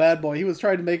 Ghost is a bad boy. He was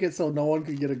trying to make it so no one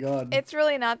could get a gun. It's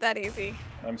really not that easy.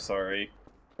 I'm sorry.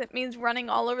 It means running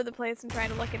all over the place and trying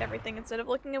to look at everything instead of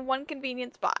looking in one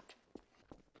convenient spot.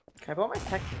 Can I pull out my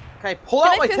tech? Can I pull Can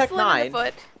out I my Tech pistol him in 9? the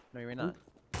foot? No, you're not.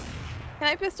 Can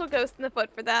I pistol Ghost in the foot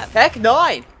for that? Tech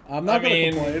 9! I'm not I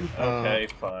mean, gonna complain. okay,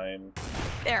 fine.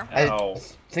 There. Ow.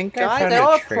 Think I Guys, found I a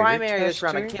don't have traitor primary this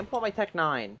round. I tester. can't pull out my Tech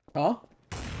 9. Huh?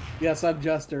 Yes, I'm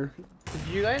Jester.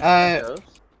 Did you guys? Ghost?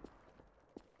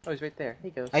 Oh, he's right there. Hey,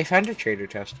 Ghost. I found a trader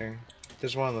tester.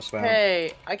 There's one on the swamp.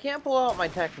 Hey, I can't pull out my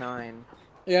Tech 9.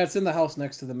 Yeah, it's in the house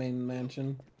next to the main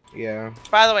mansion. Yeah.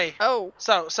 By the way, Oh.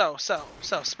 so,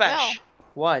 Spesh.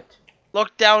 What?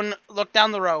 Look down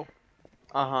the row.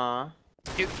 Uh-huh.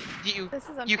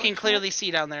 You can clearly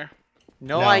see down there.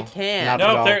 No, I can't.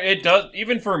 No, it does.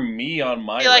 Even for me on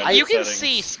my you can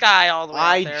see sky all the way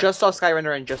I up there. just saw sky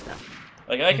render and just now.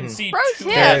 Like I can see. Pro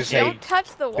tip: don't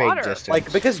touch the water.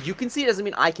 Like because you can see it doesn't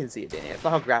mean I can see it, Danny. That's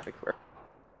not how graphics work.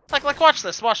 Like watch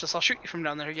this. I'll shoot you from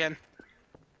down there again.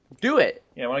 Do it.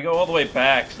 Yeah, when I go all the way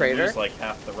back, Traitor? you lose like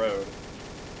half the road.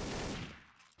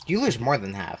 You lose more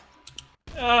than half.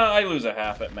 I lose a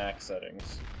half at max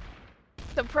settings.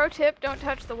 So pro tip: don't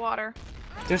touch the water.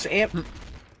 There's amp.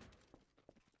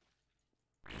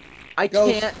 I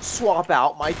can't swap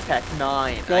out my Tech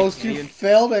 9. Ghost, you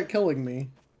failed at killing me.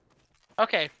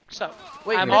 Okay, so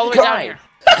wait, I'm all the way down here.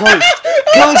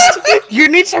 Ghost, you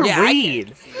need to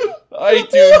read. I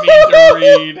do need to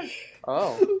read.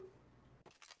 Oh.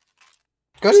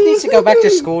 Ghost needs to go back to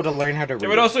school to learn how to read. It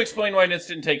would also explain why Nitz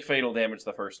didn't take fatal damage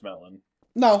the first melon.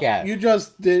 No, Yeah. you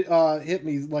just did hit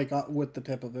me like with the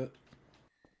tip of it.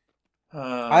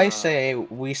 I say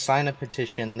we sign a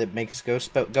petition that makes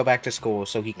Ghost go back to school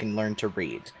so he can learn to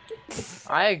read.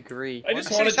 I agree. I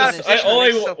just wanted to. All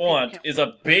I want is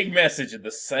a big message in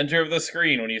the center of the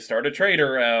screen when you start a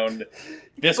Traitor round.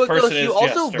 This person is you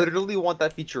also Jester. literally want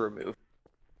that feature removed.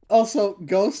 Also,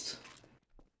 Ghost.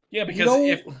 Yeah, because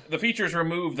if the feature is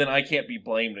removed, then I can't be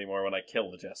blamed anymore when I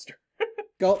kill the Jester.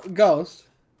 Ghost.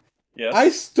 Yes. I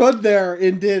stood there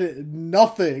and did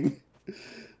nothing.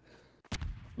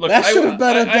 Look, that should have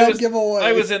been a dead giveaway.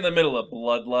 I was in the middle of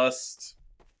Bloodlust.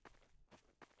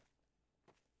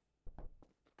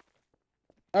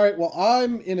 Alright, well,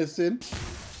 I'm innocent.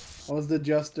 I was the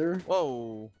Jester.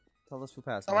 Whoa. Tell us who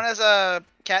passed. Someone has a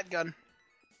cat gun.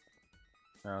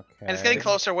 Okay. And it's getting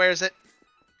closer. Where is it?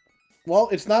 Well,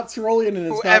 it's not Cerulean and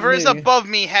it's Whoever not me. is above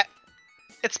me,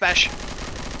 it's special.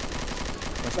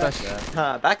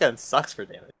 That gun sucks for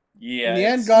damage. Yeah.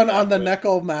 Neon gun on the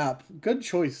Neko map. Good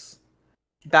choice.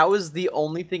 That was the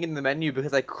only thing in the menu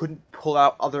because I couldn't pull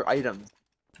out other items.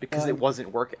 Because it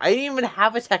wasn't working. I didn't even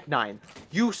have a Tech 9.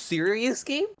 You serious,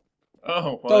 game?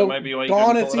 Oh, well, So, that might be why you Dawn,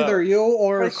 couldn't it's pull it either out. you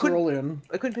or Cerulean.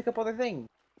 I couldn't pick up other things.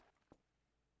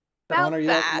 Dawn, are you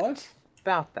what?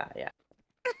 About that, yeah.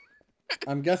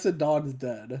 I'm guessing Dawn's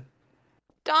dead.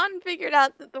 Dawn figured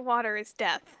out that the water is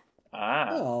death.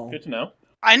 Ah, good to know.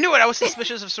 I knew it. I was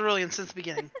suspicious of Cerulean since the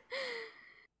beginning.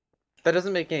 That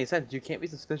doesn't make any sense. You can't be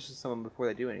suspicious of someone before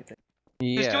they do anything.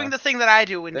 He's doing the thing that I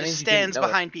do and That just means you didn't stands know it.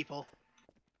 behind people.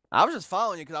 I was just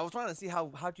following you because I was trying to see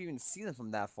how'd you even see them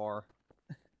from that far.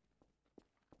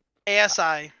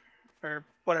 ASI, or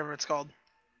whatever it's called.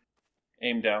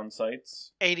 Aim down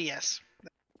sights. ADS.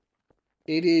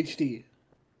 ADHD.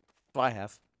 I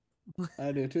have.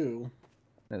 I do too.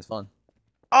 It's fun.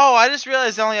 Oh, I just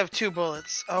realized I only have 2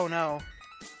 bullets. Oh no.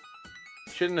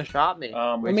 Shouldn't have shot me.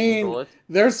 I mean,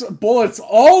 there's bullets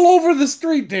all over the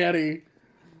street, Danny.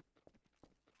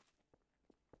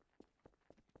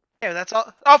 Yeah, that's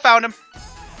all. Oh, found him.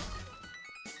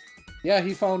 Yeah,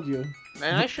 he found you.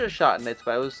 Man, I should have shot Nitz,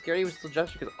 but I was scared he was still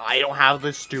Jester because I don't have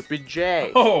the stupid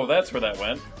J. Oh, that's where that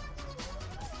went.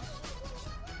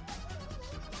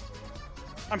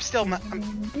 I'm still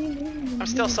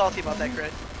salty about that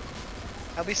crit.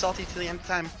 I'll be salty to the end of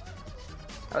time.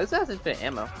 At least it has infinite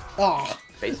ammo. Oh.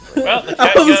 Basically. Well, the I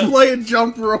cat was gun. playing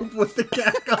jump rope with the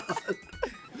cat gun.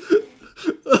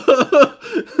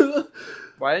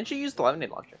 Why didn't you use the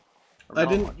lemonade launcher? I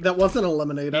didn't. That wasn't a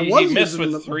lemonade. I He was missed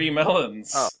using with 3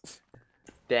 melons. Oh.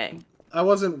 Dang. I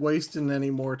wasn't wasting any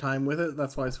more time with it.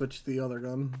 That's why I switched to the other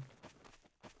gun.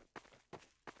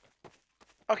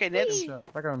 Okay, Nitz.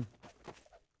 Back on.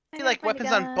 I feel like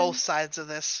weapons on both sides of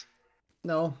this.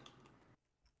 No.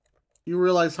 You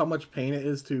realize how much pain it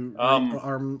is to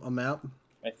arm a map?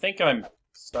 I think I'm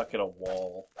stuck at a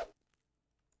wall.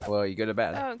 Well, you good or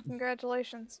bad? Oh,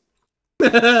 congratulations.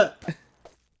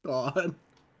 God.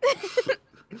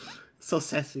 So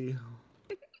sassy.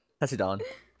 Sassy Dawn.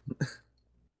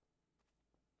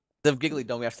 The Giggly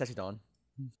Dawn, we have Sassy Dawn.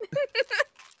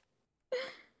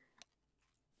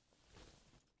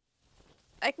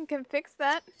 I can fix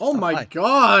that. Oh my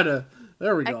god!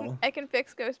 There we go. I can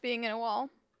fix Ghost being in a wall.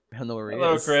 I don't know where he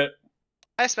Hello, is. Crit.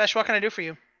 Hi, Special. What can I do for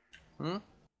you? Hmm?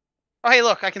 Oh, hey,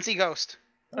 look. I can see Ghost.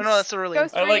 Oh, no, that's Cerulean.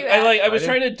 Ghost, where you at? I was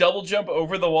trying to double jump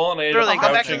over the wall and I ended up Cerulean,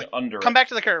 crouching under it. Come back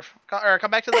to the curve. Or come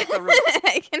back to like, the roof.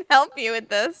 I can help you with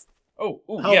this. Oh,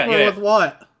 ooh, Help yeah, her yeah. with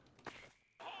what?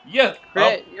 Yeah,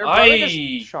 Crit, your brother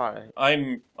just shot it.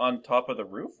 I'm on top of the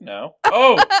roof now.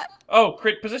 Oh, oh,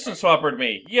 Crit position swappered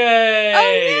me. Yay! Oh,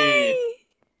 yay!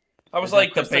 I was Is that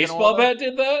like, the Crit stuck in a baseball wall, though? bat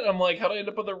did that? I'm like, how'd I end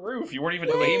up on the roof? You weren't even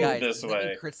Wait, aimed guys, this does that mean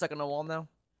way. Crit stuck on the wall now?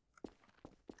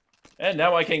 And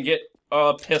now I can get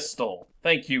a pistol.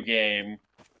 Thank you, game.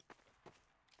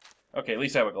 Okay, at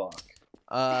least I have a Glock.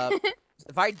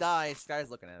 If I die, Sky's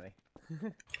looking at me.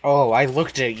 Oh, I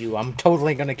looked at you. I'm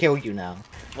totally gonna kill you now.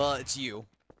 Well, it's you.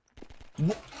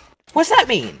 What's that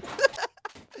mean?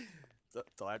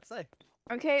 That's all I have to say.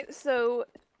 Okay, so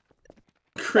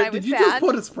Crit, did you just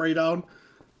put a spray down?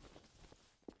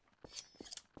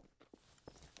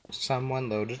 Someone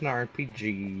loaded an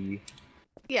RPG.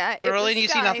 yeah, it Really? was You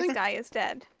see Sky. nothing? Sky is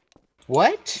dead.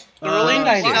 What? Cerulean,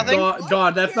 What did you see I do? nothing?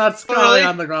 God, that's not Sky Cerulean?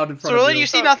 on the ground in front Cerulean, of you. you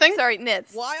see nothing? Sorry,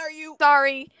 Nits. Why are you?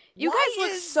 Sorry. You Why guys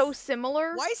look is- so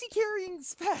similar. Why is he carrying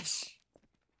Spesh?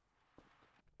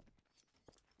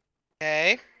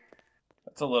 Okay.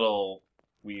 That's a little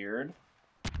weird.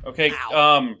 Okay,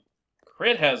 Ow.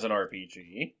 Crit has an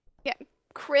RPG.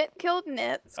 Crit killed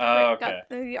Nits. Crit Oh, okay. got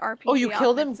the RPG Oh, you off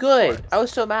killed him? Nits' Good. corpse. I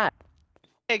was so mad.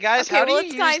 Hey guys, Okay, how do well, you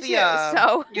it's use Sky the too,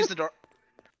 so- use the door?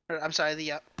 I'm sorry,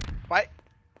 the why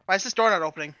is this door not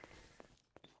opening?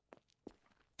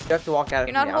 You have to walk out.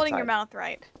 You're not holding your mouth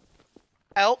right.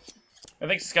 Help, I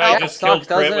think Sky Yeah, just sucks,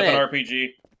 killed Crit doesn't with an it?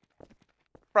 RPG.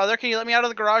 brother, can you let me out of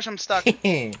the garage? I'm stuck.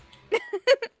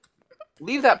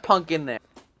 Leave that punk in there.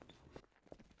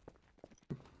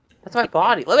 That's my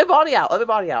body. Let my body out. Let my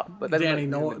body out. But then Danny,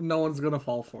 no one's gonna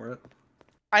fall for it.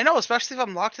 I know, especially if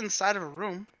I'm locked inside of a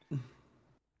room.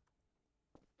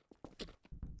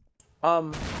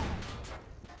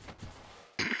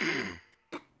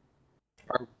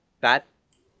 That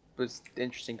was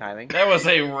interesting timing. That was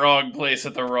a wrong place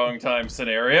at the wrong time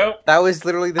scenario. That was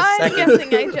literally the I'm second.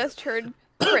 guessing I just heard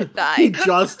Crit He die.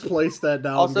 just placed that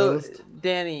down. Also, Ghost.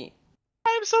 Danny.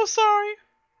 I'm so sorry.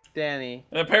 Danny.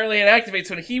 And apparently it activates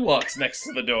when he walks next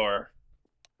to the door.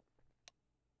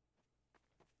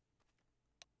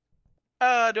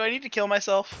 Do I need to kill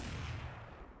myself?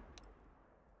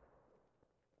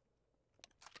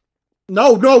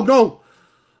 No, no, no!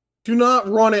 Do not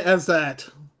run it as that.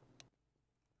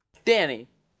 Danny.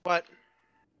 What?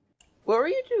 What were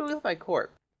you doing with my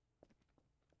corpse?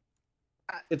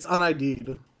 It's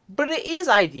un-ID'd. But it is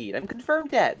ID'd. I'm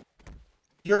confirmed dead.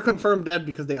 You're confirmed dead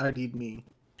because they ID'd me.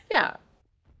 Yeah.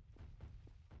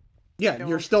 Yeah,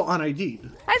 you're still un-ID'd.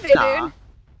 Hi there, Nah. dude.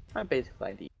 I'm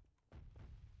basically ID'd.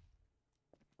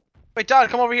 Wait, Don,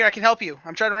 come over here. I can help you.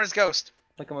 I'm trying to run his ghost.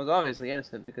 Like I was obviously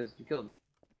innocent because you killed him.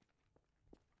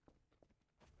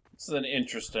 This is an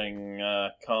interesting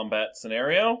combat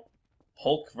scenario.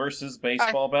 Hulk versus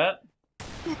baseball bat.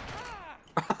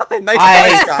 Nice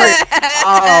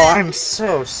Oh, I'm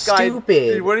so Sky,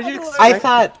 stupid. dude, what did you I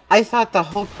expect? thought the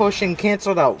Hulk potion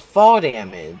canceled out fall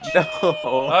damage.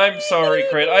 No. I'm sorry,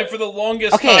 Crit. For the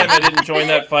longest Okay. time I didn't join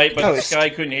that fight, but Ghost. Sky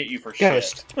couldn't hit you for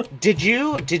Ghost, shit. did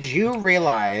you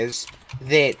realize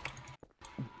that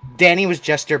Danny was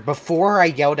Jester before I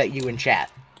yelled at you in chat?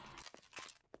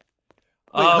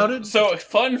 Wait, how did- So,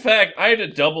 fun fact, I had to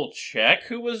double check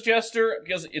who was Jester,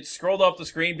 because it scrolled off the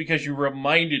screen because you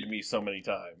reminded me so many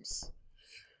times.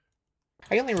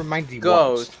 I only reminded you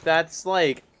Ghost, once. that's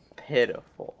like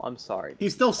pitiful. I'm sorry. He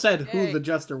still said who Hey. the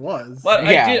Jester was. But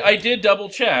Yeah. I did double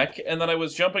check, and then I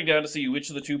was jumping down to see which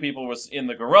of the two people was in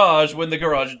the garage when the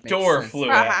garage door sense. flew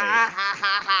at me. Yeah,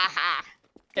 I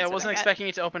That's what wasn't I got. expecting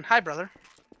it to open. Hi, brother.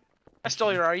 I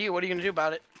stole your RU. What are you gonna do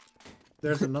about it?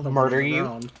 There's another Murder one on the you?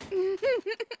 ground.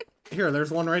 Here,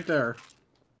 there's one right there.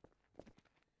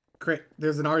 Great,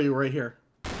 there's an RU right here.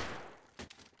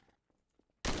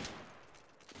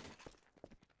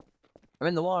 I'm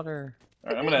in the water.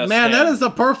 Alright, I'm gonna Man, stand. that is a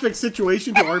perfect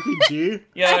situation to RPG.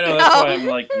 Yeah, I know, that's why I'm,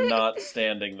 like, not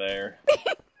standing there.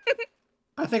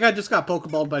 I think I just got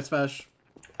pokeballed by Spesh.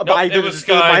 By it was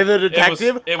Sky. By the It was-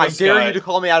 detective? it was I dare Sky. you to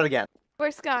call me out again.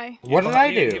 Where's Sky? What did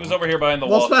I do? He was over here behind the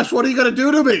Well, wall. Spesh, what are you gonna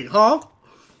do to me, huh?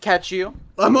 Catch you.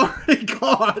 I'm already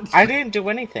gone. I didn't do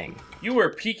anything. You were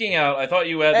peeking out. I thought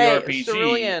you had Hey, the RPG,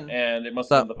 Cerulean. and it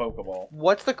must have been the Pokeball.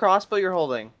 What's the crossbow you're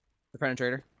holding? The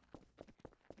penetrator.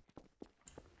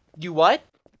 You what?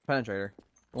 Penetrator.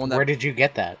 The one that Where did you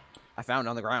get that? I found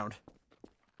on the ground.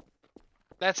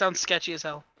 That sounds sketchy as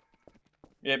hell.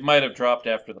 It might have dropped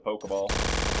after the Pokeball.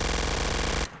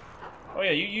 Oh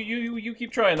yeah, you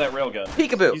keep trying that railgun.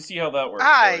 Peekaboo. You see how that works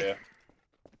Hi.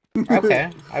 for you. Okay,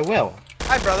 I will.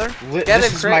 Hi, brother. Get This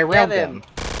him, is Crit, my get railgun. him.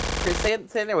 Crit,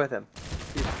 stay in there with him.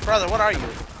 Brother, what are you?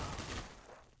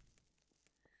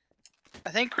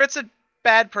 I think Crit's a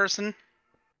bad person.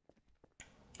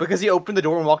 Because he opened the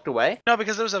door and walked away? No,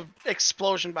 because there was an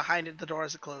explosion behind it. The door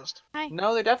as it closed. Hi.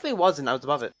 No, there definitely wasn't. I was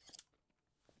above it.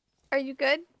 Are you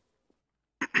good?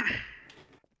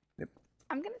 Yep.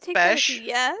 I'm gonna take that as Besh? a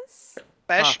yes.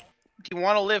 Besh, do you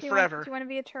want to live Do you forever? Want, do you want to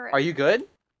be a turret? Are you good?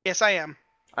 Yes, I am.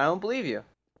 I don't believe you.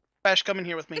 Besh, come in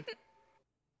here with me.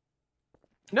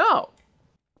 No.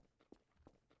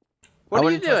 What I are you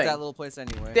wouldn't touch doing? that little place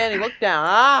anyway. Danny, look down.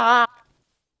 Ah!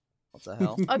 What the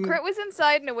hell? A crit was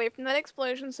inside and away from that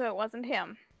explosion, so it wasn't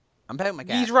him. I'm petting my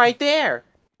cat. He's right there.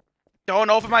 Don't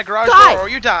open my garage Sky! door or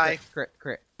you die.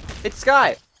 Crit. It's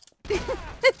Sky.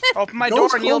 Open my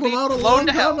Ghost door and you'll called be him out a blown long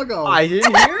to hell. time ago. I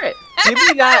didn't hear it. Give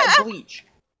me that bleach.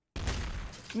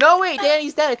 No, wait,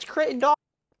 Danny's dead. It's Crit and Dawn.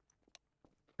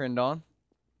 Crit and Dawn?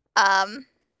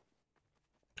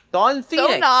 Dawn and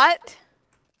Phoenix. So not.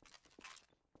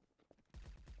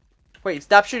 Wait,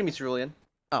 stop shooting me, Cerulean.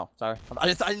 Oh, sorry. I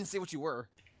didn't see what you were.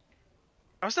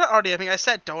 I was not RDMing. I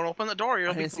said don't open the door.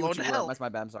 You'll I be didn't see blown what to you were. hell. That's my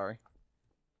bad. I'm sorry.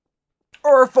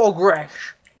 Urfogresh.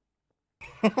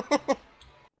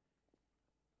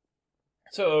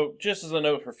 So, just as a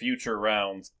note for future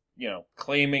rounds, you know,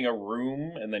 claiming a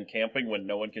room and then camping when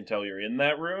no one can tell you're in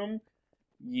that room?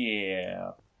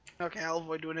 Yeah. Okay, I'll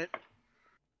avoid doing it.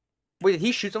 Wait, did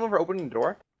he shoot someone for opening the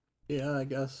door? Yeah, I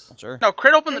guess. Sure. No,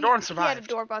 Crit opened the door and He had survived.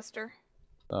 a doorbuster.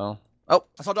 Oh. Oh,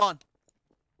 I saw Dawn.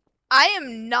 I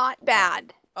am not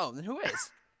bad. Oh, then who is?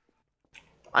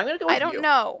 I'm gonna go with I don't you.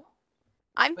 know.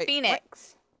 I'm Wait,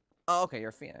 Phoenix. Oh, okay,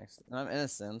 you're Phoenix. And I'm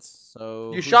Innocent, so...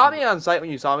 You who's shot the- me on sight when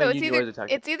you saw me So and you knew I was a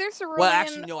detective. it's either Cerulean Well,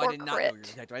 actually, no, or I did not know Crit. you were a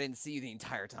detective. I didn't see you the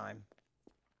entire time.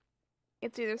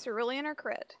 It's either Cerulean or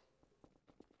Crit.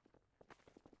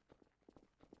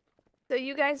 So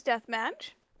you guys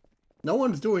deathmatch. No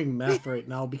one's doing math right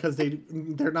now because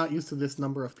they're not used to this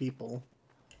number of people.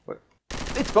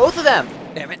 It's both of them!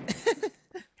 Damn it.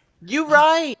 You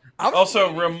right!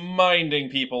 Also, reminding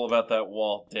people about that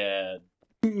Walt Dad.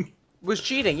 Was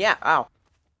cheating, yeah. Ow.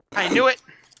 I knew it.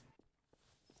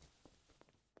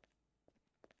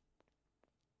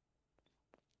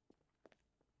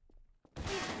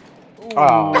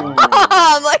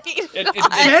 Oh. Lucky shot.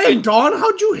 Dang, Dawn,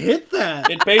 how'd you hit that?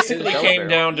 It basically It's came over.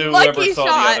 down to Lucky whoever saw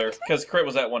shot. the other, because Crit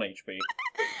was at 1 HP.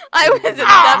 I was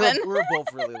at 7. We were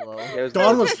both really low. Yeah, it was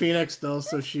Dawn good. was Phoenix, though,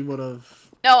 so she would have...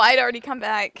 No, I'd already come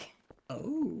back.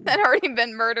 Oh. I'd already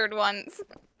been murdered once.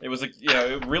 It was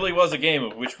it really was a game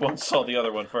of which one saw the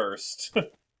other one first.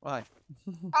 Why?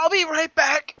 I'll be right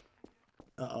back.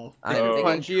 Uh-oh. I'm Oh.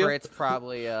 Punch thinking you? Crit's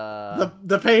probably,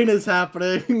 The pain is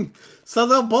happening, so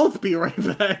they'll both be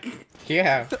right back.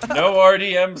 Yeah. No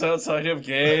RDMs outside of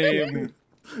game.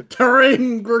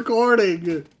 During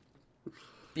recording.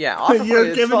 Yeah, awesome.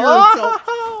 You're giving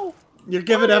yourself... You're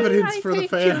giving evidence for the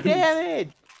fans.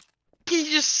 Damage. He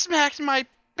just smacked my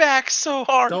back so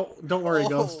hard. Don't worry,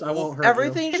 Ghost. I won't hurt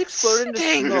Everything just It exploded into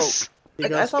stings. smoke. you.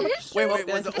 Like, I saw the smoke Wait, and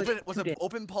was it's it open, like, was it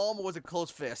open palm or was it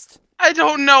closed fist? I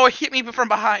don't know. It hit me from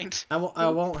behind. I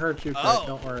won't hurt you, Crit. Oh.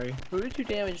 Don't worry. Who did you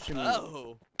damage to me?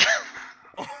 Oh.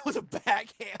 Oh, it was a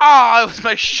backhand. Ah, it was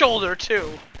my shoulder too.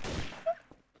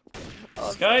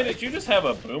 Sky, did you just have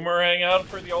a boomerang out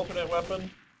for the alternate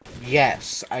weapon?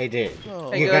 Yes, I did.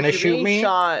 Oh. Hey, You're Ghost, gonna you're shoot being me?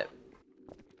 Shot.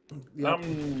 Yep.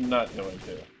 I'm not going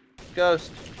to.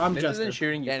 Ghost. I'm This Jester. isn't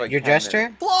shooting you. Yeah, for like You're 10 Jester?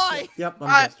 minutes. Fly! Yep,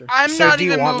 I'm Jester. I'm So not do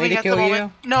you even want me moving to at the kill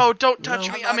moment. No, don't touch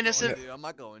No. me. I'm innocent. I'm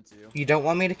not going to. You don't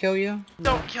want me to kill you?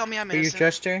 Don't kill me. I'm Are you innocent.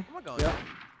 Jester? I'm not going Yep.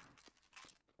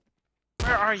 to.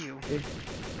 Where are you?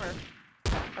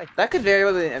 That could very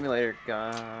well be an emulator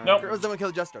gun. Nope. Crit was the one who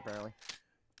killed Jester, apparently.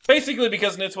 Basically,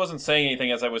 because Nitz wasn't saying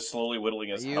anything as I was slowly whittling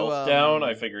his You, health down,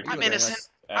 I figured he I'm was innocent. actually-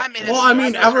 I'm innocent. Well, I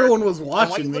mean, I'm everyone was Then why are you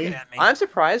watching looking me. at me? I'm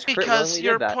surprised Crit Because willingly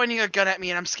you're did that. pointing a gun at me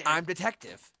and I'm scared. I'm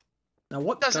detective. Now,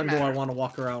 what Doesn't gun do I matter. want to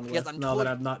walk around with Yes, I'm now that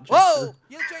totally- I'm not Jester? Whoa!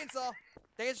 He has a chainsaw.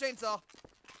 Take his chainsaw.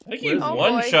 I think he Oh,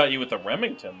 one-shot you with the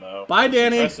Remington, though. Bye,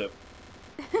 Danny. Impressive.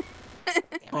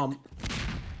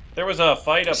 There was a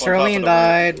fight up Cerulean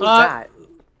on top died. What was that?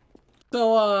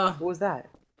 So, What was that?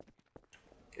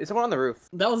 Is someone on the roof?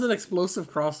 that was an explosive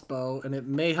crossbow, and it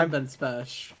may have been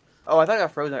Spesh. Oh, I thought I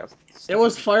got frozen. It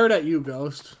was fired at you,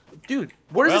 Ghost. Dude,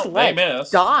 what is Well, this they leg?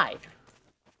 missed. Die.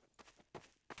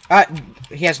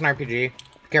 He has an RPG.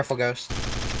 Careful, Ghost.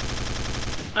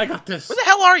 I got this. Where the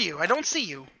hell are you? I don't see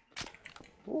you.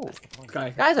 Ooh. Guy.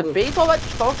 Guys, a baseball bat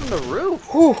just fell from the roof.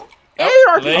 Whew. And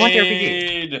there. an RPG. I want the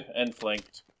RPG. Blade and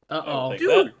flanked. Uh-oh. Take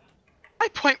Dude. that. I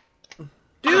point.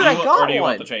 Dude, Or I do you- got Or do you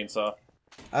one. want the chainsaw?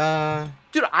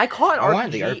 Dude, I caught an I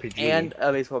wanted the RPG, RPG. and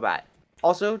a baseball bat.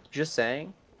 Also, just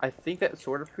saying, I think that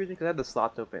sort of cruising because I had the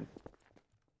slots open.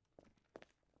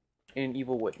 In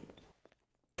Evil wouldn't.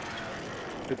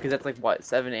 Because that's like, what,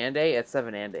 7 and 8? It's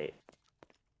 7 and 8.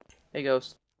 Hey,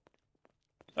 Ghost.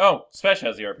 Oh, Spesh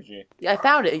has the RPG. Yeah, I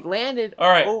found it. It landed.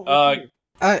 Alright, over here.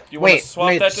 do you want Wait, to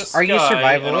swap that to Nitz, Sky, are you and I'll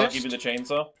survivalist? give you the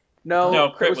chainsaw? No,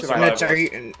 Crit was survival. Nitz, are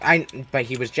you? But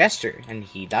he was Jester, and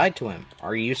he died to him.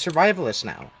 Are you survivalist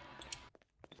now?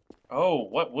 Oh,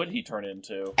 what would he turn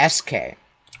into? SK.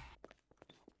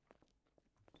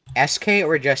 SK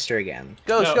or Jester again?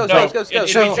 Ghost.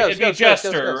 It'd be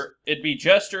Jester. It'd be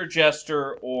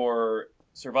Jester, or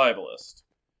Survivalist.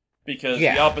 Because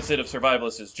the opposite of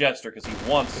Survivalist is Jester, because he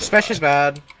wants to. Special is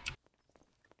bad.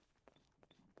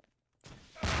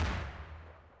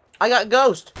 I got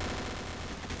Ghost.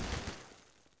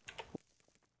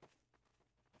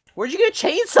 Where'd you get a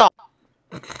chainsaw?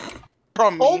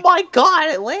 From me. Oh my god,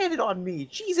 it landed on me.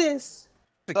 Jesus.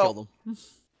 I killed him.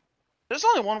 There's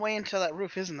only one way into that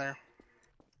roof, isn't there?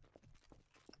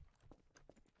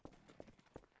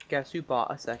 Guess who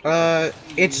bought a second?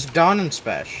 It's Dawn and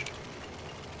Spesh.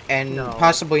 And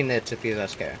possibly Nitz if he's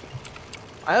SK.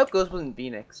 I hope Ghost wasn't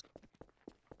Phoenix.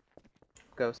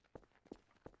 Ghost.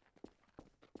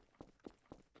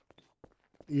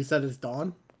 You said it's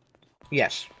Dawn?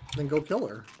 Yes. Then go kill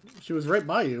her. She was right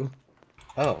by you.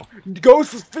 Oh.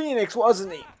 Ghost was Phoenix,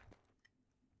 wasn't he?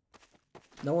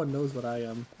 No one knows what I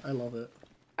am. I love it.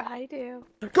 I do.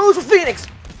 Ghost was Phoenix!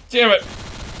 Damn it!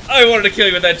 I wanted to kill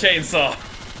you with that chainsaw.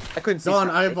 I couldn't see. Dawn,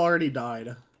 I've already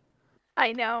died.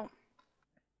 I know.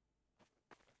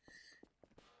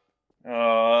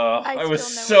 I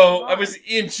was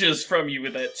inches from you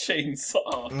with that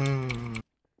chainsaw.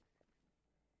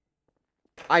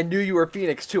 I knew you were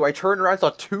Phoenix too. I turned around, saw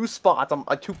two spots. I'm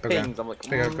like two pings. I'm like,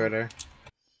 Pick up Critter.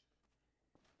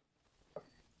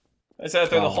 I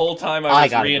sat there the whole time I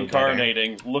was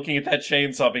reincarnating, looking at that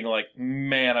chainsaw, being like,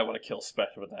 "Man, I want to kill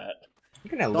Spesh with that."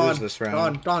 You're gonna lose this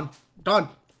round. Dawn.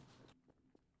 Got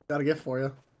a gift for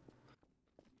you.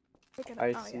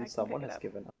 I see someone has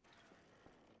given up.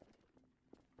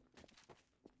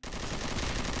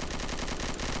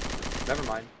 Never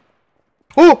mind.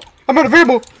 Oh! I'm out of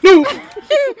ammo! No!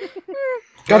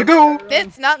 Gotta go!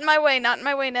 Nits, not in my way, not in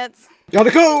my way, Nits.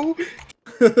 Gotta go!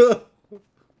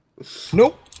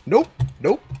 Nope.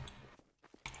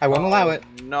 I won't allow it.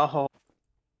 No.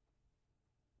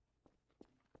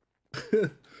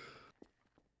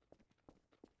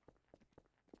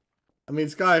 I mean,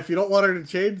 Sky, if you don't want her to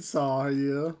chainsaw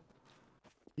you,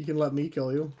 you can let me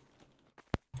kill you.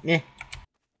 Yeah.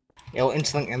 It'll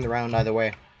instantly end the round either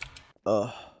way.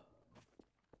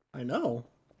 I know.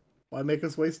 Why make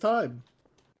us waste time?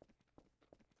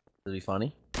 It'll be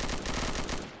funny.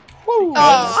 Woo!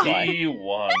 He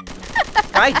won.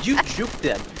 Right, you juked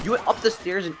them. You went up the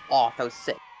stairs and off. That was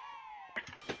sick.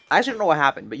 I actually don't know what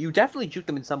happened, but you definitely juked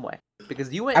them in some way.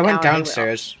 Because you went I went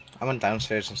downstairs. I went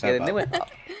downstairs instead of up. they went up.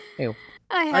 Ew.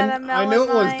 I knew it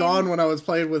was Dawn when I was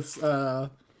playing with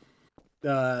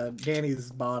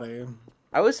Danny's body.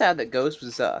 I was sad that Ghost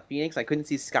was Phoenix. I couldn't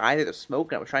see Sky. There was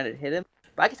smoke, and I was trying to hit him.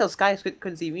 But I could tell Sky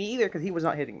couldn't see me either because he was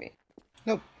not hitting me.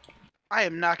 Nope. I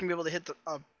am not gonna be able to hit the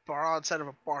broadside of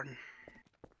a barn.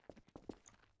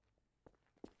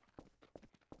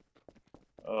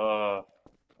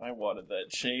 I wanted that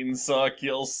chainsaw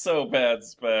kill so bad,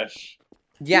 Spesh.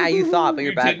 Yeah, you thought, but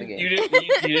you're bad in the game. You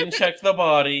didn't check the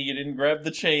body, you didn't grab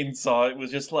the chainsaw, it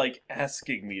was just like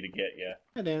asking me to get you.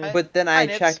 But then I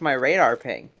checked my radar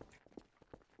ping.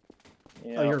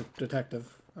 Yeah. Oh, you're a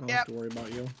detective. I don't have to worry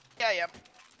about you. Yeah.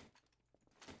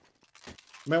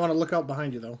 You might want to look out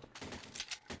behind you, though.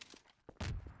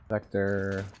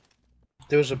 Vector.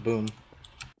 There's a boom.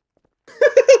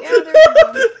 Yeah, there's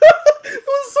a boom. It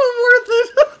was so worth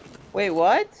it! Wait,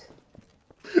 what?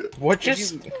 What Did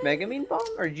just... you Mega Mean bomb,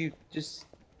 or did you just...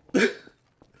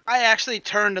 I actually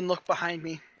turned and looked behind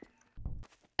me.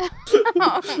 That's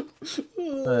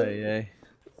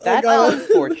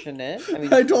unfortunate. I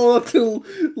mean, I told him to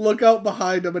look out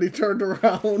behind him, and he turned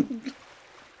around.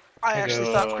 I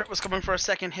actually thought Crit was coming for a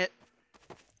second hit.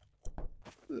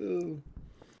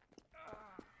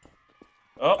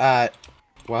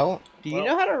 Well... Do you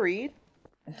know how to read?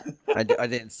 I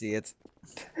didn't see it.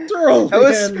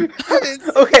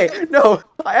 Okay, no,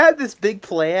 I had this big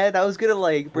plan. I was gonna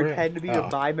like pretend to be a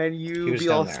my menu, be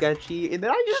all sketchy, and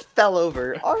then I just fell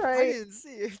over. Alright. I didn't see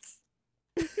it.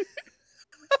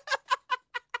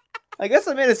 I guess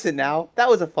I'm innocent now. That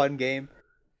was a fun game.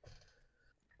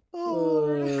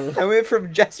 I went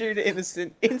from Jester to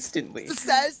innocent instantly. The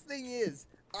saddest thing is,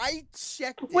 I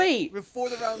checked it before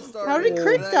the round started. How did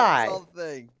Crit die?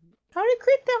 How did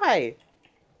Crit die?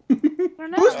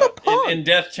 Who's the punk? In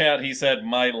death chat, he said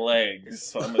my legs,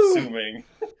 so I'm assuming.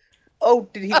 Oh,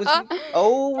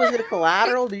 was it a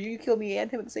collateral? Did you kill me and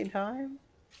him at the same time?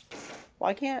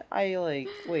 Why can't I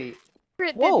wait?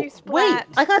 Crit, whoa, did you splat?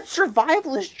 wait! I got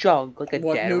survivalist junk, like a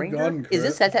dead ringer. Gun, is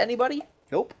this sent to anybody?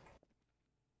 Nope.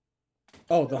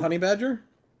 Oh, the honey badger?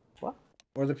 What?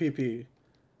 Or the PP?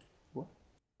 What?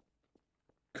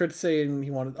 Crit's saying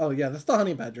he wanted. Oh yeah, that's the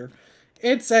honey badger.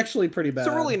 It's actually pretty bad.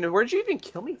 Cerulean, where'd you even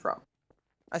kill me from?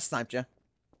 I sniped you.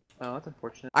 Oh, that's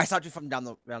unfortunate. I stopped you from down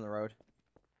the road.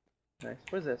 Nice.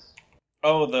 What is this?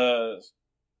 Oh, the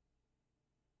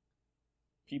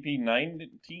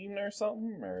PP-19 or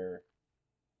something, or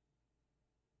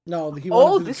No, he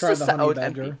wanted to this try is the the honey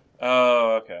badger. empty.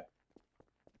 oh, okay.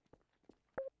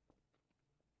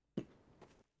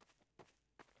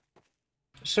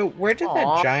 So, where did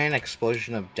that giant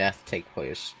explosion of death take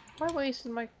place? Why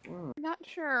wasted my... Not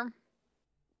sure.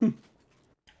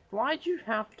 Why'd you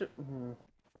have to...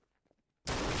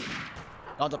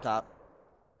 Guns up top.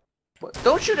 What?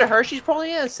 Don't shoot at her, she's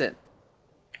probably innocent.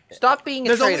 Stop being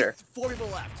a traitor. There's only 4 people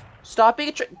left. Stop being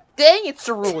a traitor. Dang it,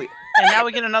 Cerulli. And now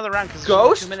we get another round because there's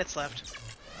Ghost? only 2 minutes left.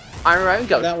 I'm reviving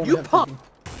Ghost. You punk.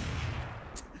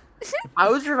 I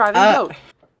was reviving Ghost.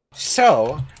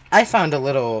 So, I found a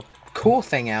little cool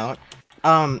thing out.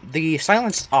 The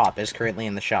silenced op is currently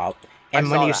in the shop. And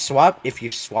when you swap, if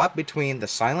you swap between the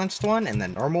silenced one and the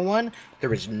normal one,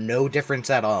 there is no difference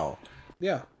at all.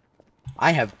 Yeah.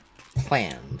 I have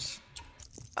plans.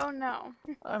 Oh no.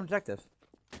 I'm objective.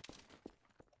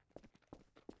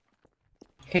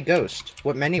 Hey Ghost,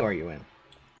 what menu are you in?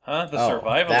 Huh? The Oh,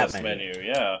 survivalist that menu. menu.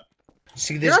 Yeah.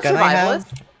 See this gun I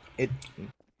have?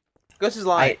 Ghost is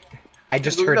lying. I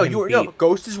just heard him beep. No,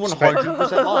 Ghost is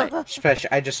 100% lying. Special.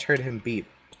 I just heard him beep.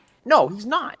 No, he's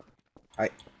not. I.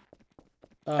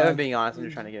 I'm being honest. I'm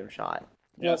just trying to get him shot.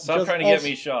 Yeah. Stop trying to get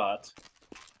me shot.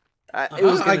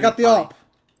 I got the op.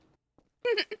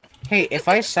 Hey, if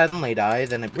I suddenly die,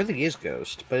 then it really is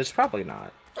Ghost, but it's probably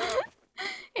not.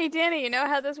 Hey Danny, you know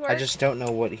how this works? I just don't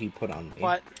know what he put on me.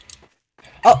 What?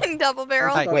 Oh! Double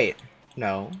barrel. Wait.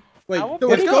 No. Wait,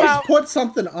 if Ghost put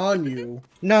something on you...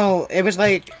 No, it was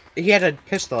like, he had a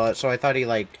pistol out, so I thought he,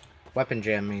 like, weapon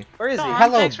jammed me. Where is he?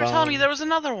 Hello, Thanks for Bone. telling me there was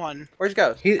another one. Where's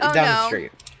Ghost? He's Oh, down no. the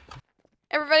street.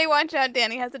 Everybody watch out,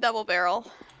 Danny has a double barrel.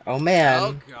 Oh, man.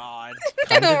 Oh god.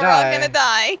 Time to We're all die. gonna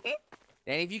die.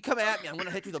 Danny, if you come at me, I'm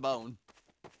gonna hit you the bone.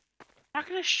 I'm not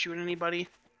gonna shoot anybody.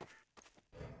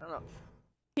 I don't know.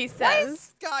 He Why is says.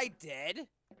 this guy dead?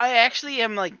 I actually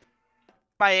am like,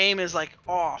 my aim is like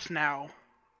off now.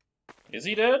 Is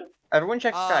he dead? Everyone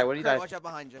check Sky. What do you Craig, guys? watch out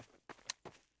behind you.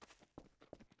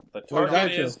 The Where's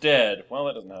target Archer? is dead. Well,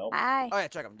 that doesn't help. Hi. Oh yeah,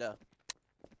 check him, duh.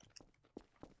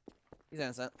 He's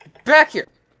innocent. Back here.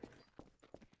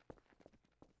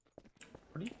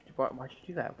 Why'd you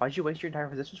do that? Why'd you waste your entire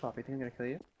position swap? You think I'm gonna kill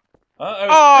you? I was proving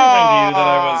to you that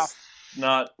I was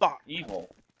not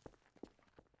evil.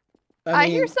 I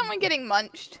hear someone getting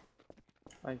munched.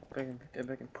 I can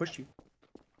push you.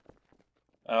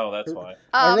 Oh, that's why.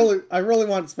 I really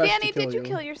want Special Danny, to kill did you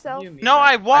kill yourself? No,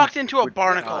 I walked into a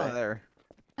barnacle. There.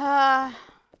 Yeah,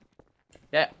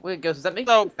 wait, Ghost, does that make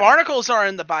So barnacles are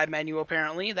in the buy menu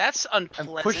apparently. That's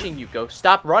unpleasant. I'm pushing you, Ghost.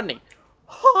 Stop running.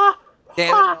 Damn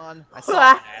it, Ron. I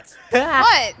saw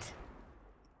that. What?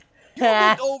 You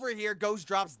look over here, Ghost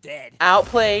drops dead.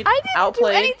 Outplayed. I didn't do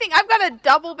anything. I've got a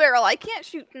double barrel. I can't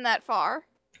shoot from that far.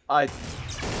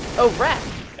 Oh, rat.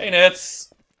 Hey,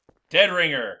 Nets. Dead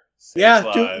Ringer.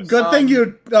 Yeah, good thing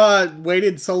you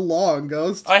waited so long,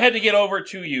 Ghost. I had to get over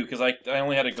to you because I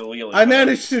only had a Galil. I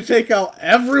managed to take out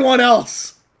everyone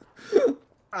else.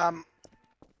 I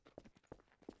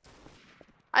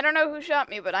don't know who shot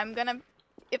me, but I'm gonna.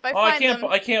 If I find them,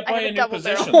 I can't buy a new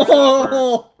position.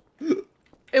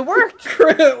 It worked.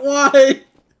 Crit, why?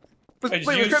 Wait, was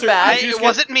Crit bad? It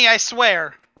wasn't me, I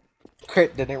swear.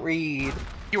 Crit didn't read.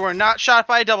 You were not shot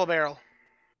by a double barrel.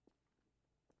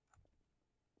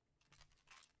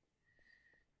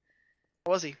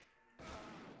 Was he?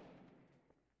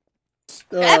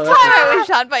 That time I was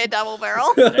shot by a double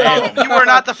barrel. You were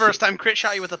not the first time. Crit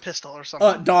shot you with a pistol or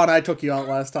something. Dawn, I took you out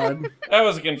last time. That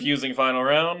was a confusing final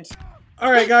round.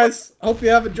 Alright, guys. Hope you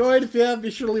have enjoyed. If you have, be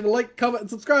sure to leave a like, comment, and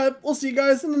subscribe. We'll see you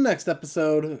guys in the next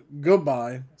episode.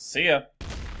 Goodbye. See ya.